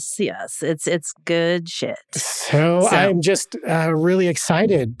 Yes, it's good shit. So I'm just really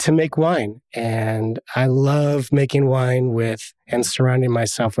excited to make wine. And I love making wine with and surrounding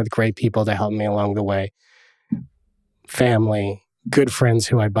myself with great people to help me along the way. Family, good friends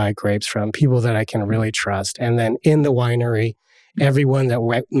who I buy grapes from, people that I can really trust. And then in the winery, everyone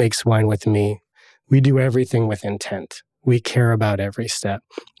that makes wine with me, we do everything with intent. We care about every step.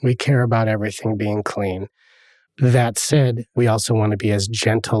 We care about everything being clean. That said, we also want to be as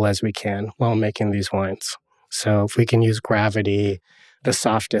gentle as we can while making these wines. So if we can use gravity, the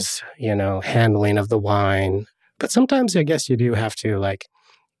softest, handling of the wine. But sometimes I guess you do have to like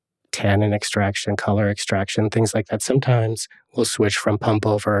tannin extraction, color extraction, things like that. Sometimes we'll switch from pump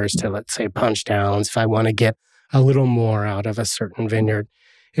overs to, let's say, punch downs if I want to get a little more out of a certain vineyard.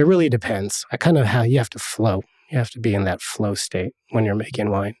 It really depends. How you have to flow. You have to be in that flow state when you're making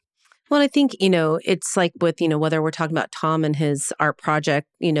wine. Well, I think, it's like with, whether we're talking about Tom and his art project,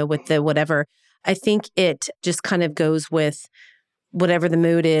 with the whatever, I think it just kind of goes with whatever the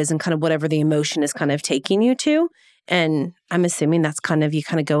mood is and kind of whatever the emotion is kind of taking you to. And I'm assuming that's you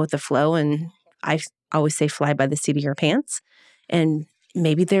kind of go with the flow. And I always say fly by the seat of your pants. And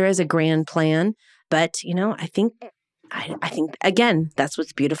maybe there is a grand plan, but, I think, again, that's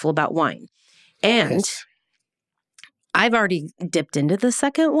what's beautiful about wine. And Yes. I've already dipped into the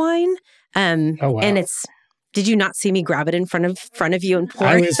second wine. Oh, wow. And did you not see me grab it in front of you and pour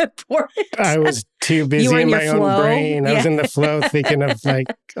it? I was too busy You were in in my your own flow? brain. I was Yeah. in the flow thinking of like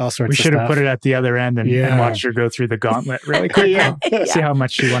all sorts We of should have stuff. put it at the other end and watched her go through the gauntlet really quick. Yeah. See how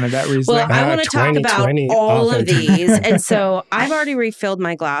much she wanted that Riesling. Well, I want to talk about 2020 all of authentic. these. And so I've already refilled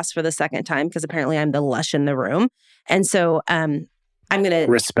my glass for the second time because apparently I'm the lush in the room. And so I'm going to...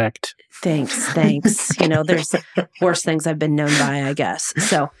 Respect. Thanks. There's worse things I've been known by, I guess.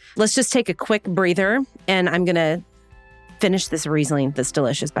 So let's just take a quick breather, and I'm going to finish this Riesling that's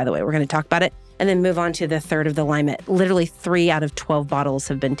delicious, by the way. We're going to talk about it and then move on to the third of the Limette. Literally 3 out of 12 bottles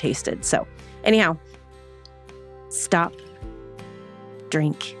have been tasted. So anyhow, stop,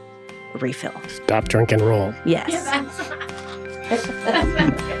 drink, refill. Stop, drink, and roll. Yes.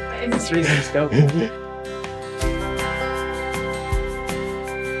 This Riesling's dope.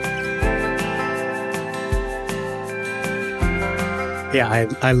 Yeah,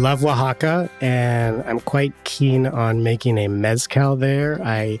 I love Oaxaca, and I'm quite keen on making a mezcal there.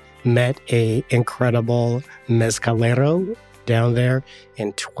 I met a incredible mezcalero down there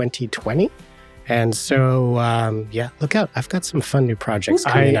in 2020. And so, look out. I've got some fun new projects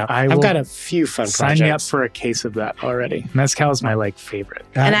coming up. I've got a few fun projects. Sign me up for a case of that already. Mezcal is my favorite.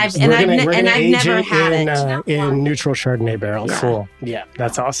 And I've we're gonna age never had it. in neutral Chardonnay barrels. Cool. Yeah.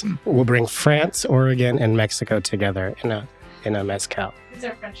 That's awesome. We'll bring France, Oregon, and Mexico together in a mezcal. He's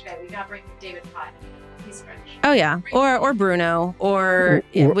our French guy. We gotta bring David Pott. He's French. Oh, yeah. Or Bruno. Or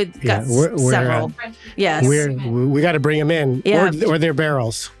we've got we're, several. French. Yes. We got to bring them in, Yeah. or their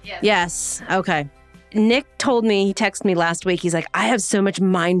barrels. Yes. Okay. Nick told me, he texted me last week. He's like, I have so much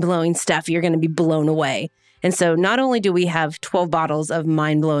mind-blowing stuff. You're going to be blown away. And so not only do we have 12 bottles of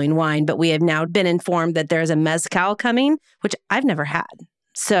mind-blowing wine, but we have now been informed that there's a mezcal coming, which I've never had.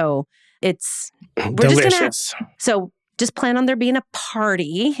 So we're Delicious. just plan on there being a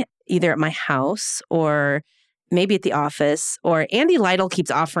party either at my house or maybe at the office, or Andy Lytle keeps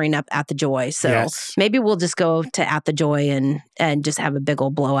offering up At the Joy. So Yes. maybe we'll just go to At the Joy and just have a big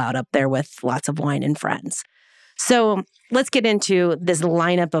old blowout up there with lots of wine and friends. So let's get into this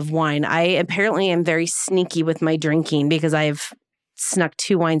lineup of wine. I apparently am very sneaky with my drinking because I've snuck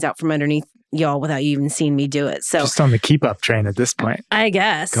 2 wines out from underneath y'all without you even seeing me do it. So just on the keep up train at this point. I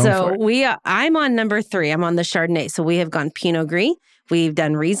guess. Going for it. I'm on number 3. I'm on the Chardonnay. So we have gone Pinot Gris, we've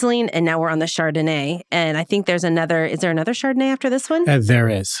done Riesling, and now we're on the Chardonnay. And I think is there another Chardonnay after this one? There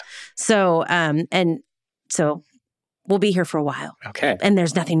is. So, so we'll be here for a while. Okay. And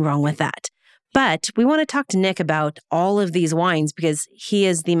there's nothing wrong with that. But we want to talk to Nick about all of these wines because he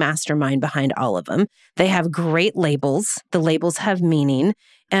is the mastermind behind all of them. They have great labels. The labels have meaning.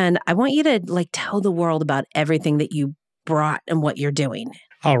 And I want you to tell the world about everything that you brought and what you're doing.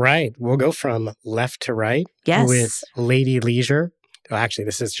 All right. We'll go from left to right with Lady Leisure. Well, actually,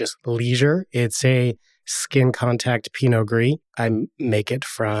 this is just Leisure. It's a skin contact Pinot Gris. I make it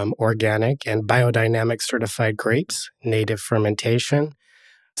from organic and biodynamic certified grapes, native fermentation.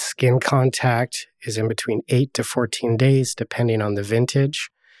 Skin contact is in between 8 to 14 days, depending on the vintage.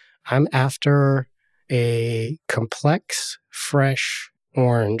 I'm after a complex, fresh,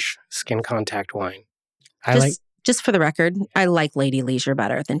 orange skin contact wine. Just for the record, I like Lady Leisure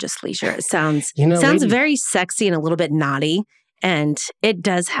better than just Leisure. It sounds Lady, very sexy and a little bit naughty, and it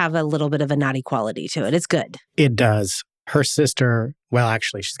does have a little bit of a naughty quality to it. It's good. It does. Her sister, well,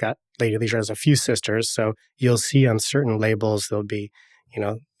 actually, Lady Leisure has a few sisters, so you'll see on certain labels there'll be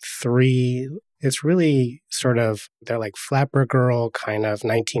 3. It's really they're like Flapper Girl kind of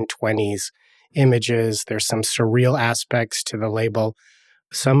 1920s images. There's some surreal aspects to the label.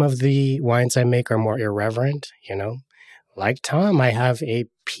 Some of the wines I make are more irreverent, Like Tom, I have a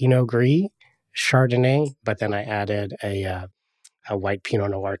Pinot Gris Chardonnay, but then I added a white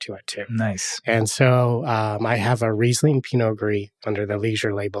Pinot Noir to it too. Nice. And so I have a Riesling Pinot Gris under the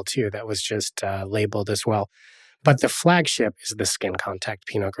Leisure label too that was just labeled as well. But the flagship is the skin contact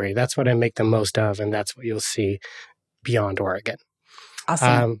Pinot Gris. That's what I make the most of, and that's what you'll see beyond Oregon.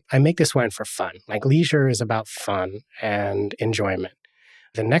 Awesome. I make this wine for fun. Leisure is about fun and enjoyment.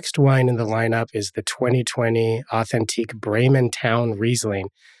 The next wine in the lineup is the 2020 Authentique Bremen Town Riesling.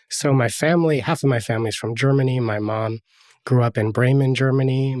 So half of my family is from Germany. My mom grew up in Bremen,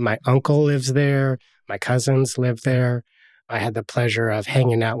 Germany. My uncle lives there. My cousins live there. I had the pleasure of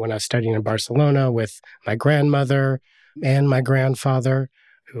hanging out when I was studying in Barcelona with my grandmother and my grandfather,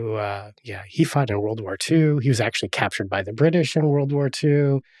 who, he fought in World War II. He was actually captured by the British in World War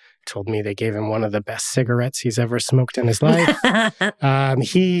II. Told me they gave him one of the best cigarettes he's ever smoked in his life.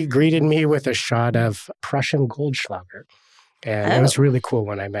 He greeted me with a shot of Prussian Goldschlager. And it was really cool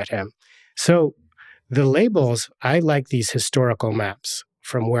when I met him. So the labels, I like these historical maps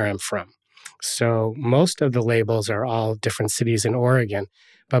from where I'm from. So most of the labels are all different cities in Oregon.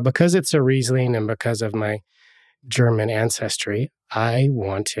 But because it's a Riesling and because of my German ancestry, I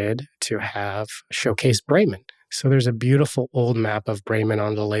wanted to showcase Bremen. So there's a beautiful old map of Bremen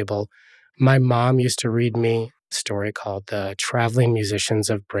on the label. My mom used to read me a story called The Traveling Musicians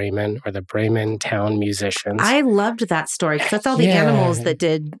of Bremen, or the Bremen Town Musicians. I loved that story because that's all the animals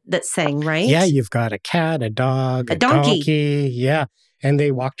that sang, right? Yeah, you've got a cat, a dog, a donkey. Yeah. And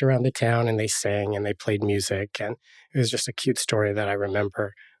they walked around the town and they sang and they played music. And it was just a cute story that I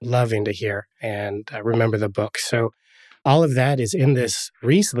remember loving to hear. And I remember the book. So all of that is in this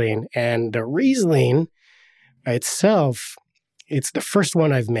Riesling. And the Riesling itself, it's the first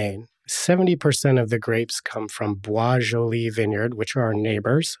one I've made. 70% of the grapes come from Bois Joli Vineyard, which are our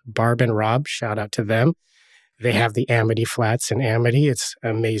neighbors, Barb and Rob. Shout out to them. They have the Amity Flats in Amity. It's an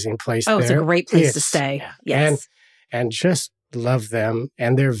amazing place there. Oh, it's a great place to stay. Yes. And just love them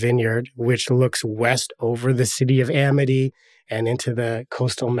and their vineyard, which looks west over the city of Amity and into the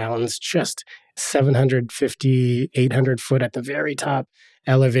coastal mountains, just 750, 800 foot at the very top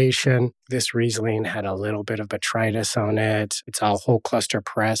elevation. This Riesling had a little bit of botrytis on it. It's all whole cluster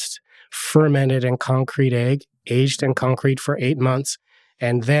pressed, fermented in concrete egg, aged in concrete for 8 months.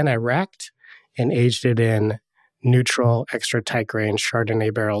 And then I racked and aged it in neutral, extra tight grain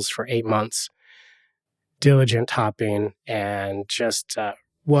Chardonnay barrels for 8 months. Diligent hopping, and just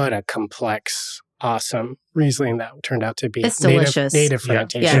what a complex, awesome Riesling that turned out to be. It's delicious. Native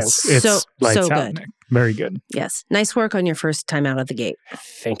fermentation. Yes. It's so out, good. Nick. Very good. Yes. Nice work on your first time out of the gate.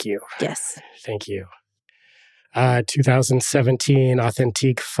 Thank you. Yes. Thank you. 2017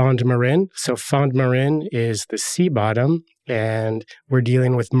 Authentique Fond Marin. So Fond Marin is the sea bottom, and we're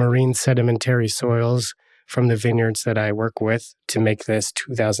dealing with marine sedimentary soils from the vineyards that I work with to make this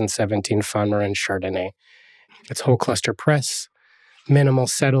 2017 Fond Marin Chardonnay. It's whole cluster press, minimal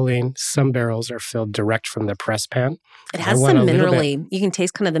settling. Some barrels are filled direct from the press pan. It has some minerally. You can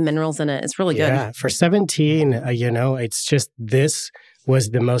taste kind of the minerals in it. It's really good. Yeah, for 17, it's just, this was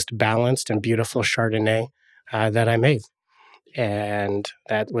the most balanced and beautiful Chardonnay that I made. And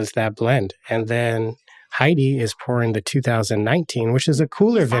that was that blend. And then Heidi is pouring the 2019, which is a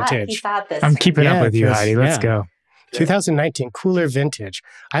cooler vintage. I'm keeping up with you, Heidi. Let's go. 2019 cooler vintage.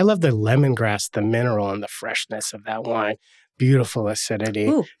 I love the lemongrass, the mineral, and the freshness of that wine. Beautiful acidity.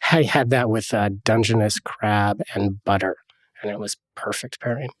 Ooh. I had that with Dungeness crab and butter, and it was perfect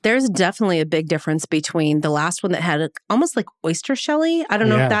pairing. There's definitely a big difference between the last one that had almost like oyster shelly. I don't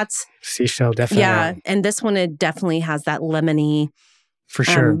know if that's... Seashell, definitely. Yeah, and this one, it definitely has that lemony For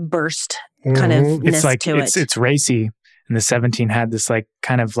sure. burst kind of It's like, to it. it's racy. And the 17 had this like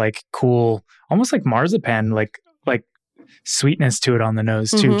kind of like cool, almost like marzipan, like sweetness to it on the nose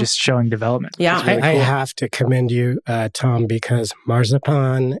too, just showing development. Yeah. It's really I cool. have to commend you, Tom, because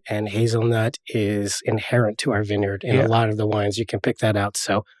marzipan and hazelnut is inherent to our vineyard in a lot of the wines. You can pick that out.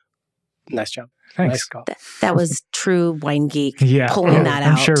 So nice job. Thanks. Nice call. That was true wine geek Yeah. pulling that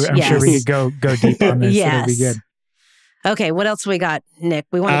out. I'm sure we could go deep on this. It'll be good. Okay, what else we got, Nick?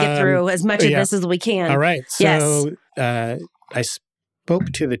 We want to get through as much of this as we can. All right. So Yes. I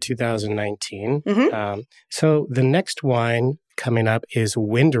spoke to the 2019. Mhm. So the next wine coming up is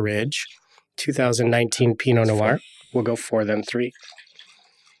Windridge 2019 Pinot Noir. We'll go 4 then 3.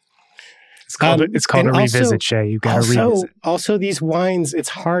 It's called and a also- revisit, Shay. You've got to revisit. Also, these wines, it's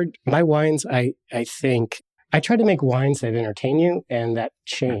hard. My wines, I think, I try to make wines that entertain you and that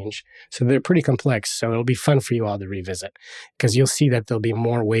change. So they're pretty complex. So it'll be fun for you all to revisit because you'll see that there'll be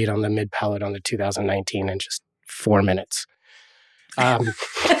more weight on the mid palate on the 2019 in just 4 minutes.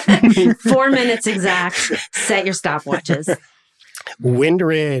 4 minutes exact. Set your stopwatches.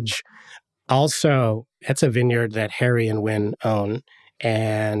 Windridge. Also, that's a vineyard that Harry and Wynn own.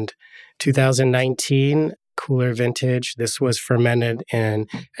 And 2019 cooler vintage. This was fermented in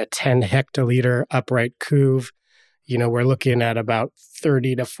a 10 hectoliter upright cuve. You know, we're looking at about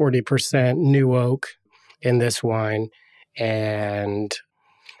 30 to 40% new oak in this wine. And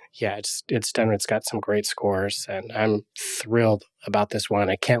yeah, it's done. It's got some great scores. And I'm thrilled about this wine.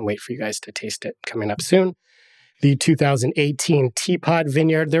 I can't wait for you guys to taste it coming up soon. The 2018 Teapot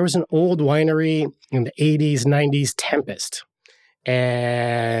Vineyard. There was an old winery in the 80s, 90s, Tempest.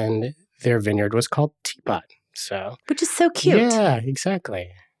 And their vineyard was called Teapot. So, Which is so cute. yeah, exactly.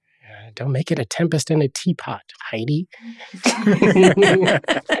 Don't make it a Tempest and a Teapot, Heidi.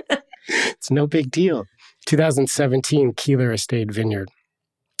 It's no big deal. 2017 Keeler Estate Vineyard.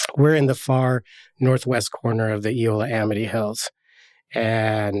 We're in the far northwest corner of the Eola Amity Hills.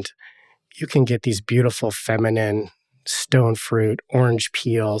 And you can get these beautiful feminine stone fruit, orange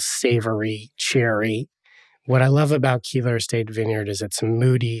peel, savory, cherry. What I love about Keeler Estate Vineyard is it's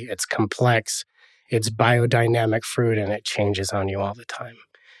moody, it's complex, it's biodynamic fruit, and it changes on you all the time.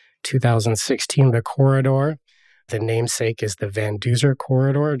 2016, the Corridor. The namesake is the Van Duzer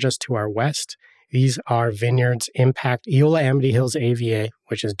Corridor, just to our west. These are vineyards impact Eola Amity Hills AVA,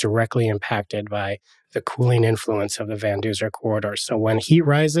 which is directly impacted by the cooling influence of the Van Duzer Corridor. So when heat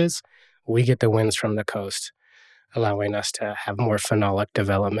rises, we get the winds from the coast, allowing us to have more phenolic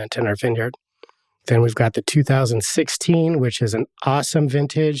development in our vineyard. Then we've got the 2016, which is an awesome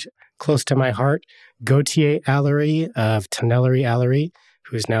vintage, close to my heart. Gauthier Allery of Tonellerie Allery,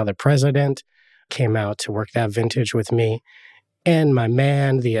 who's now the president, came out to work that vintage with me. And my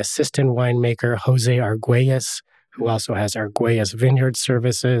man, the assistant winemaker, Jose Arguelles, who also has Arguelles Vineyard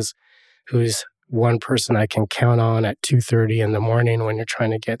Services, who's one person I can count on at 2:30 in the morning when you're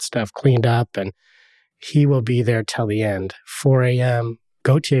trying to get stuff cleaned up. And he will be there till the end. 4 a.m.,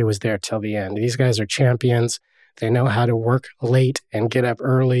 Gauthier was there till the end. These guys are champions. They know how to work late and get up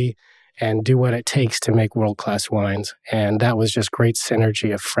early and do what it takes to make world-class wines. And that was just great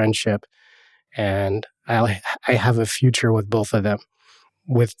synergy of friendship. And I have a future with both of them,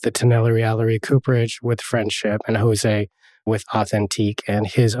 with the Tonellerie Allery Cooperage, with friendship, and Jose with Authentique and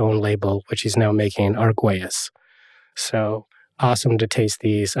his own label, which he's now making, Arguelles. So awesome to taste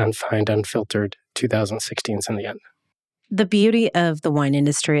these unfined, unfiltered 2016s in the end. The beauty of the wine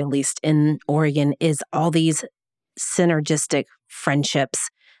industry, at least in Oregon, is all these synergistic friendships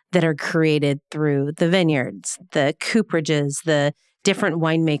that are created through the vineyards, the cooperages, the different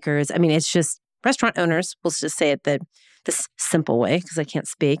winemakers. I mean, it's just restaurant owners, we'll just say it this simple way because I can't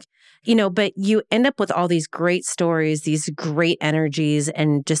speak, but you end up with all these great stories, these great energies,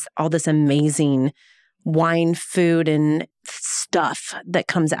 and just all this amazing wine, food, and stuff that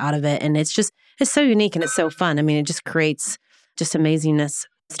comes out of it. And it's so unique and it's so fun. I mean, it just creates just amazingness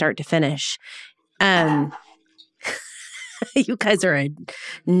start to finish. You guys are a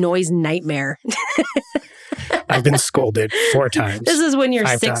noise nightmare. I've been scolded 4 times. This is when you're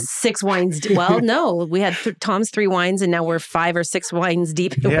 5 times. six wines. Well, no, we had Tom's 3 wines, and now we're 5 or 6 wines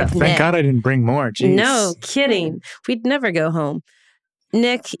deep. Yeah, with thank Nick. God I didn't bring more. Jeez. No kidding. We'd never go home.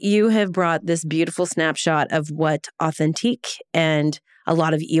 Nick, you have brought this beautiful snapshot of what Authentique and a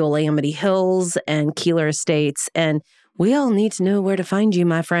lot of Eola Hills and Keeler Estates, and we all need to know where to find you,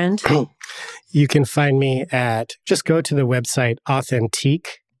 my friend. You can find me just go to the website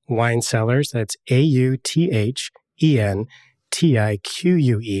Authentique Wine Cellars. That's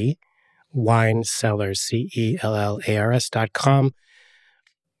AUTHENTIQUE, Wine Cellars, CELLARS.com.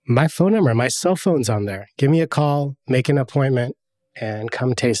 My phone number, my cell phone's on there. Give me a call, make an appointment, and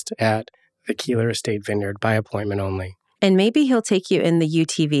come taste at the Keeler Estate Vineyard by appointment only. And maybe he'll take you in the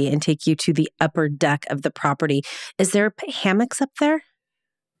UTV and take you to the upper deck of the property. Is there hammocks up there?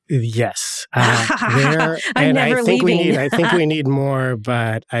 Yes. I think we need more,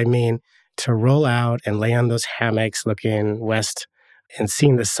 but I mean, to roll out and lay on those hammocks looking west and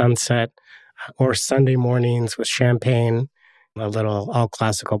seeing the sunset, or Sunday mornings with champagne, a little all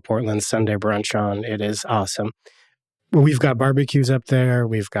classical Portland Sunday brunch on, it is awesome. We've got barbecues up there.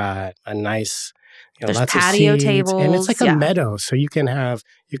 We've got a nice, there's lots patio of seats, tables. and it's like a meadow, so you can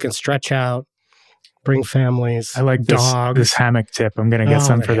stretch out, bring families. I like dogs. This hammock tip. I'm going to get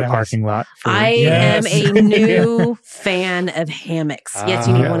some for the parking lot. I am a new fan of hammocks. Yes,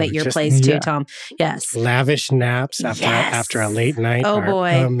 you need one at your place too, Tom. Yes. Lavish naps after a late night. Oh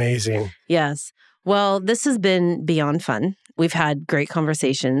boy. Amazing. Yes. Well, this has been beyond fun. We've had great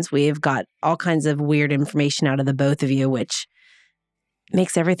conversations. We've got all kinds of weird information out of the both of you, which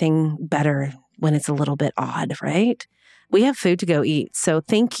makes everything better when it's a little bit odd, right? We have food to go eat. So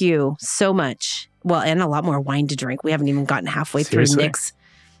thank you so much. Well, and a lot more wine to drink. We haven't even gotten halfway through Nick's,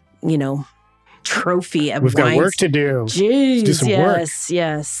 trophy of wines. We've got work to do. Jeez, do some work.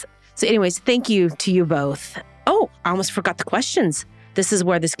 Yes. So anyways, thank you to you both. Oh, I almost forgot the questions. This is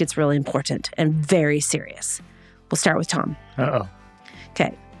where this gets really important and very serious. We'll start with Tom. Uh-oh.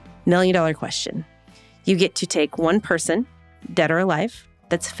 Okay. $1 million question. You get to take one person, dead or alive,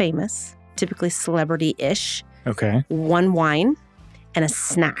 that's famous, typically celebrity-ish. Okay. One wine and a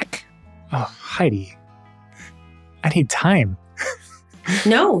snack. Oh, Heidi. I need time.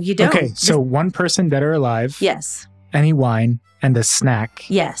 No, you don't. Okay, so one person, dead or alive. Yes. Any wine and a snack.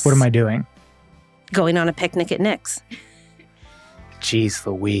 Yes. What am I doing? Going on a picnic at Nick's. Jeez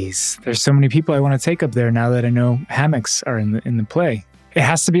Louise. There's so many people I want to take up there now that I know hammocks are in the play. It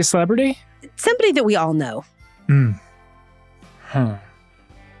has to be a celebrity? Somebody that we all know.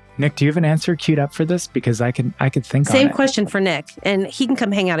 Nick, do you have an answer queued up for this? Because I could think on it. Same question for Nick. And he can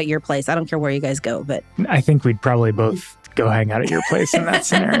come hang out at your place. I don't care where you guys go, but I think we'd probably both go hang out at your place in that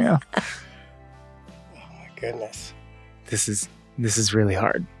scenario. Oh my goodness. This is really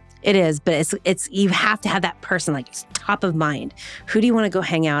hard. It is, but it's you have to have that person like top of mind. Who do you want to go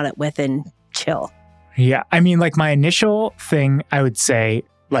hang out with and chill? Yeah, I mean, like my initial thing, I would say,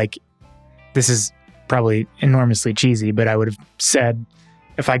 like, this is probably enormously cheesy, but I would have said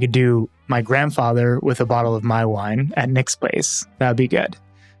if I could do my grandfather with a bottle of my wine at Nick's place, that would be good.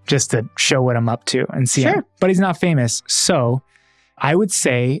 Just to show what I'm up to and see him. But he's not famous. So I would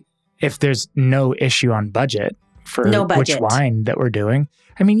say if there's no issue on budget for which wine that we're doing,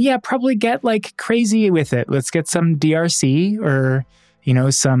 I mean, yeah, probably get like crazy with it. Let's get some DRC or,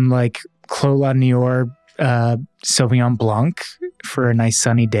 some like Clos La Nior Sauvignon Blanc for a nice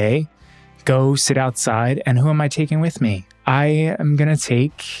sunny day. Go sit outside. And who am I taking with me? Maybe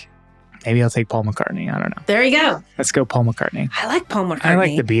I'll take Paul McCartney. I don't know. There you go. Let's go Paul McCartney. I like Paul McCartney. I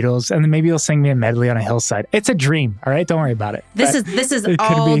like the Beatles. And then maybe he'll sing me a medley on a hillside. It's a dream. All right. Don't worry about it. This is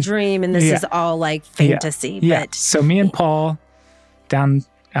all dream and this is all like fantasy. Yeah. But so me and Paul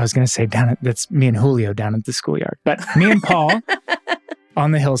that's me and Julio down at the schoolyard. But me and Paul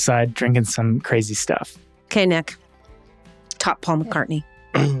on the hillside drinking some crazy stuff. Okay, Nick. Top Paul McCartney.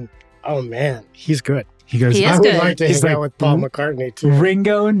 Oh man, he's good. He goes, he is I good. would like to hang out with Paul McCartney too.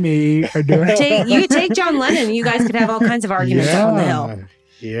 Ringo and me are doing it. You could take John Lennon. You guys could have all kinds of arguments up on the hill.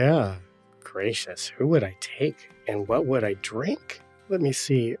 Yeah. Gracious. Who would I take? And what would I drink? Let me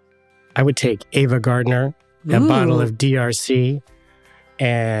see. I would take Ava Gardner, a bottle of DRC,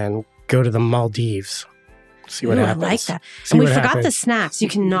 and go to the Maldives. See what happens. I like that. And we forgot the snacks. You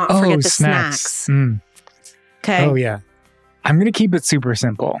cannot forget the snacks. Okay. Oh, yeah. I'm going to keep it super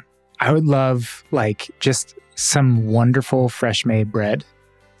simple. I would love just some wonderful fresh made bread,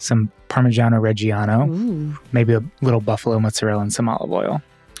 some Parmigiano Reggiano, maybe a little buffalo mozzarella and some olive oil.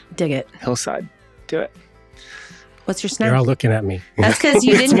 Dig it. Hillside. Do it. What's your snack? You're all looking at me. That's because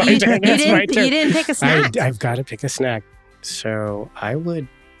you didn't pick a snack. I've got to pick a snack. So I would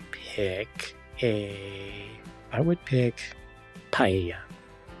pick paella.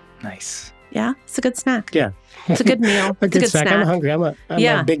 Nice. Yeah, it's a good snack. Yeah. It's a good meal. It's a good snack. I'm hungry. I'm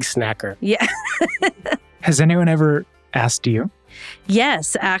a big snacker. Yeah. Has anyone ever asked you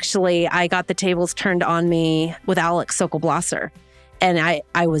Yes, actually, I got the tables turned on me with Alex Sokol-Blosser. And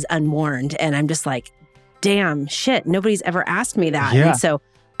I was unwarned. And I'm just like, damn, shit, nobody's ever asked me that. Yeah. And so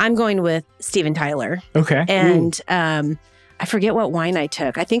I'm going with Steven Tyler. Okay. And I forget what wine I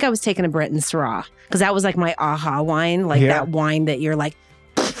took. I think I was taking a Brett and Syrah because that was like my aha wine, like that wine that you're like,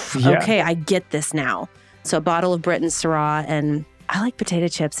 okay, I get this now. So a bottle of Brett and Syrah, and I like potato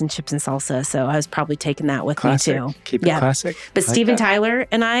chips and salsa. So I was probably taking that with Classic. me too. Keep it classic. But Like Steven that. Tyler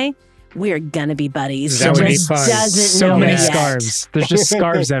and I, we are gonna be buddies. That She would be just fun. doesn't So know many it yet. scarves. There's just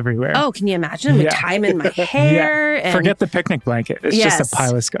scarves everywhere. Oh, can you imagine? We tie them in my hair. And Forget the picnic blanket. It's just Yes. a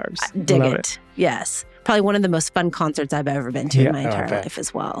pile of scarves. dig Love it. Yes. Probably one of the most fun concerts I've ever been to in my entire okay. life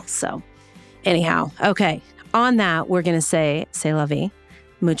as well. So anyhow, okay. On that, we're going to say la vie.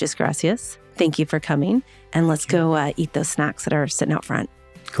 Muchas gracias. Thank you for coming. And let's go eat those snacks that are sitting out front.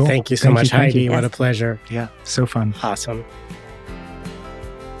 Cool. Thank you so much, thank Heidi. you. What a Yes. pleasure. Yeah, so fun. Awesome.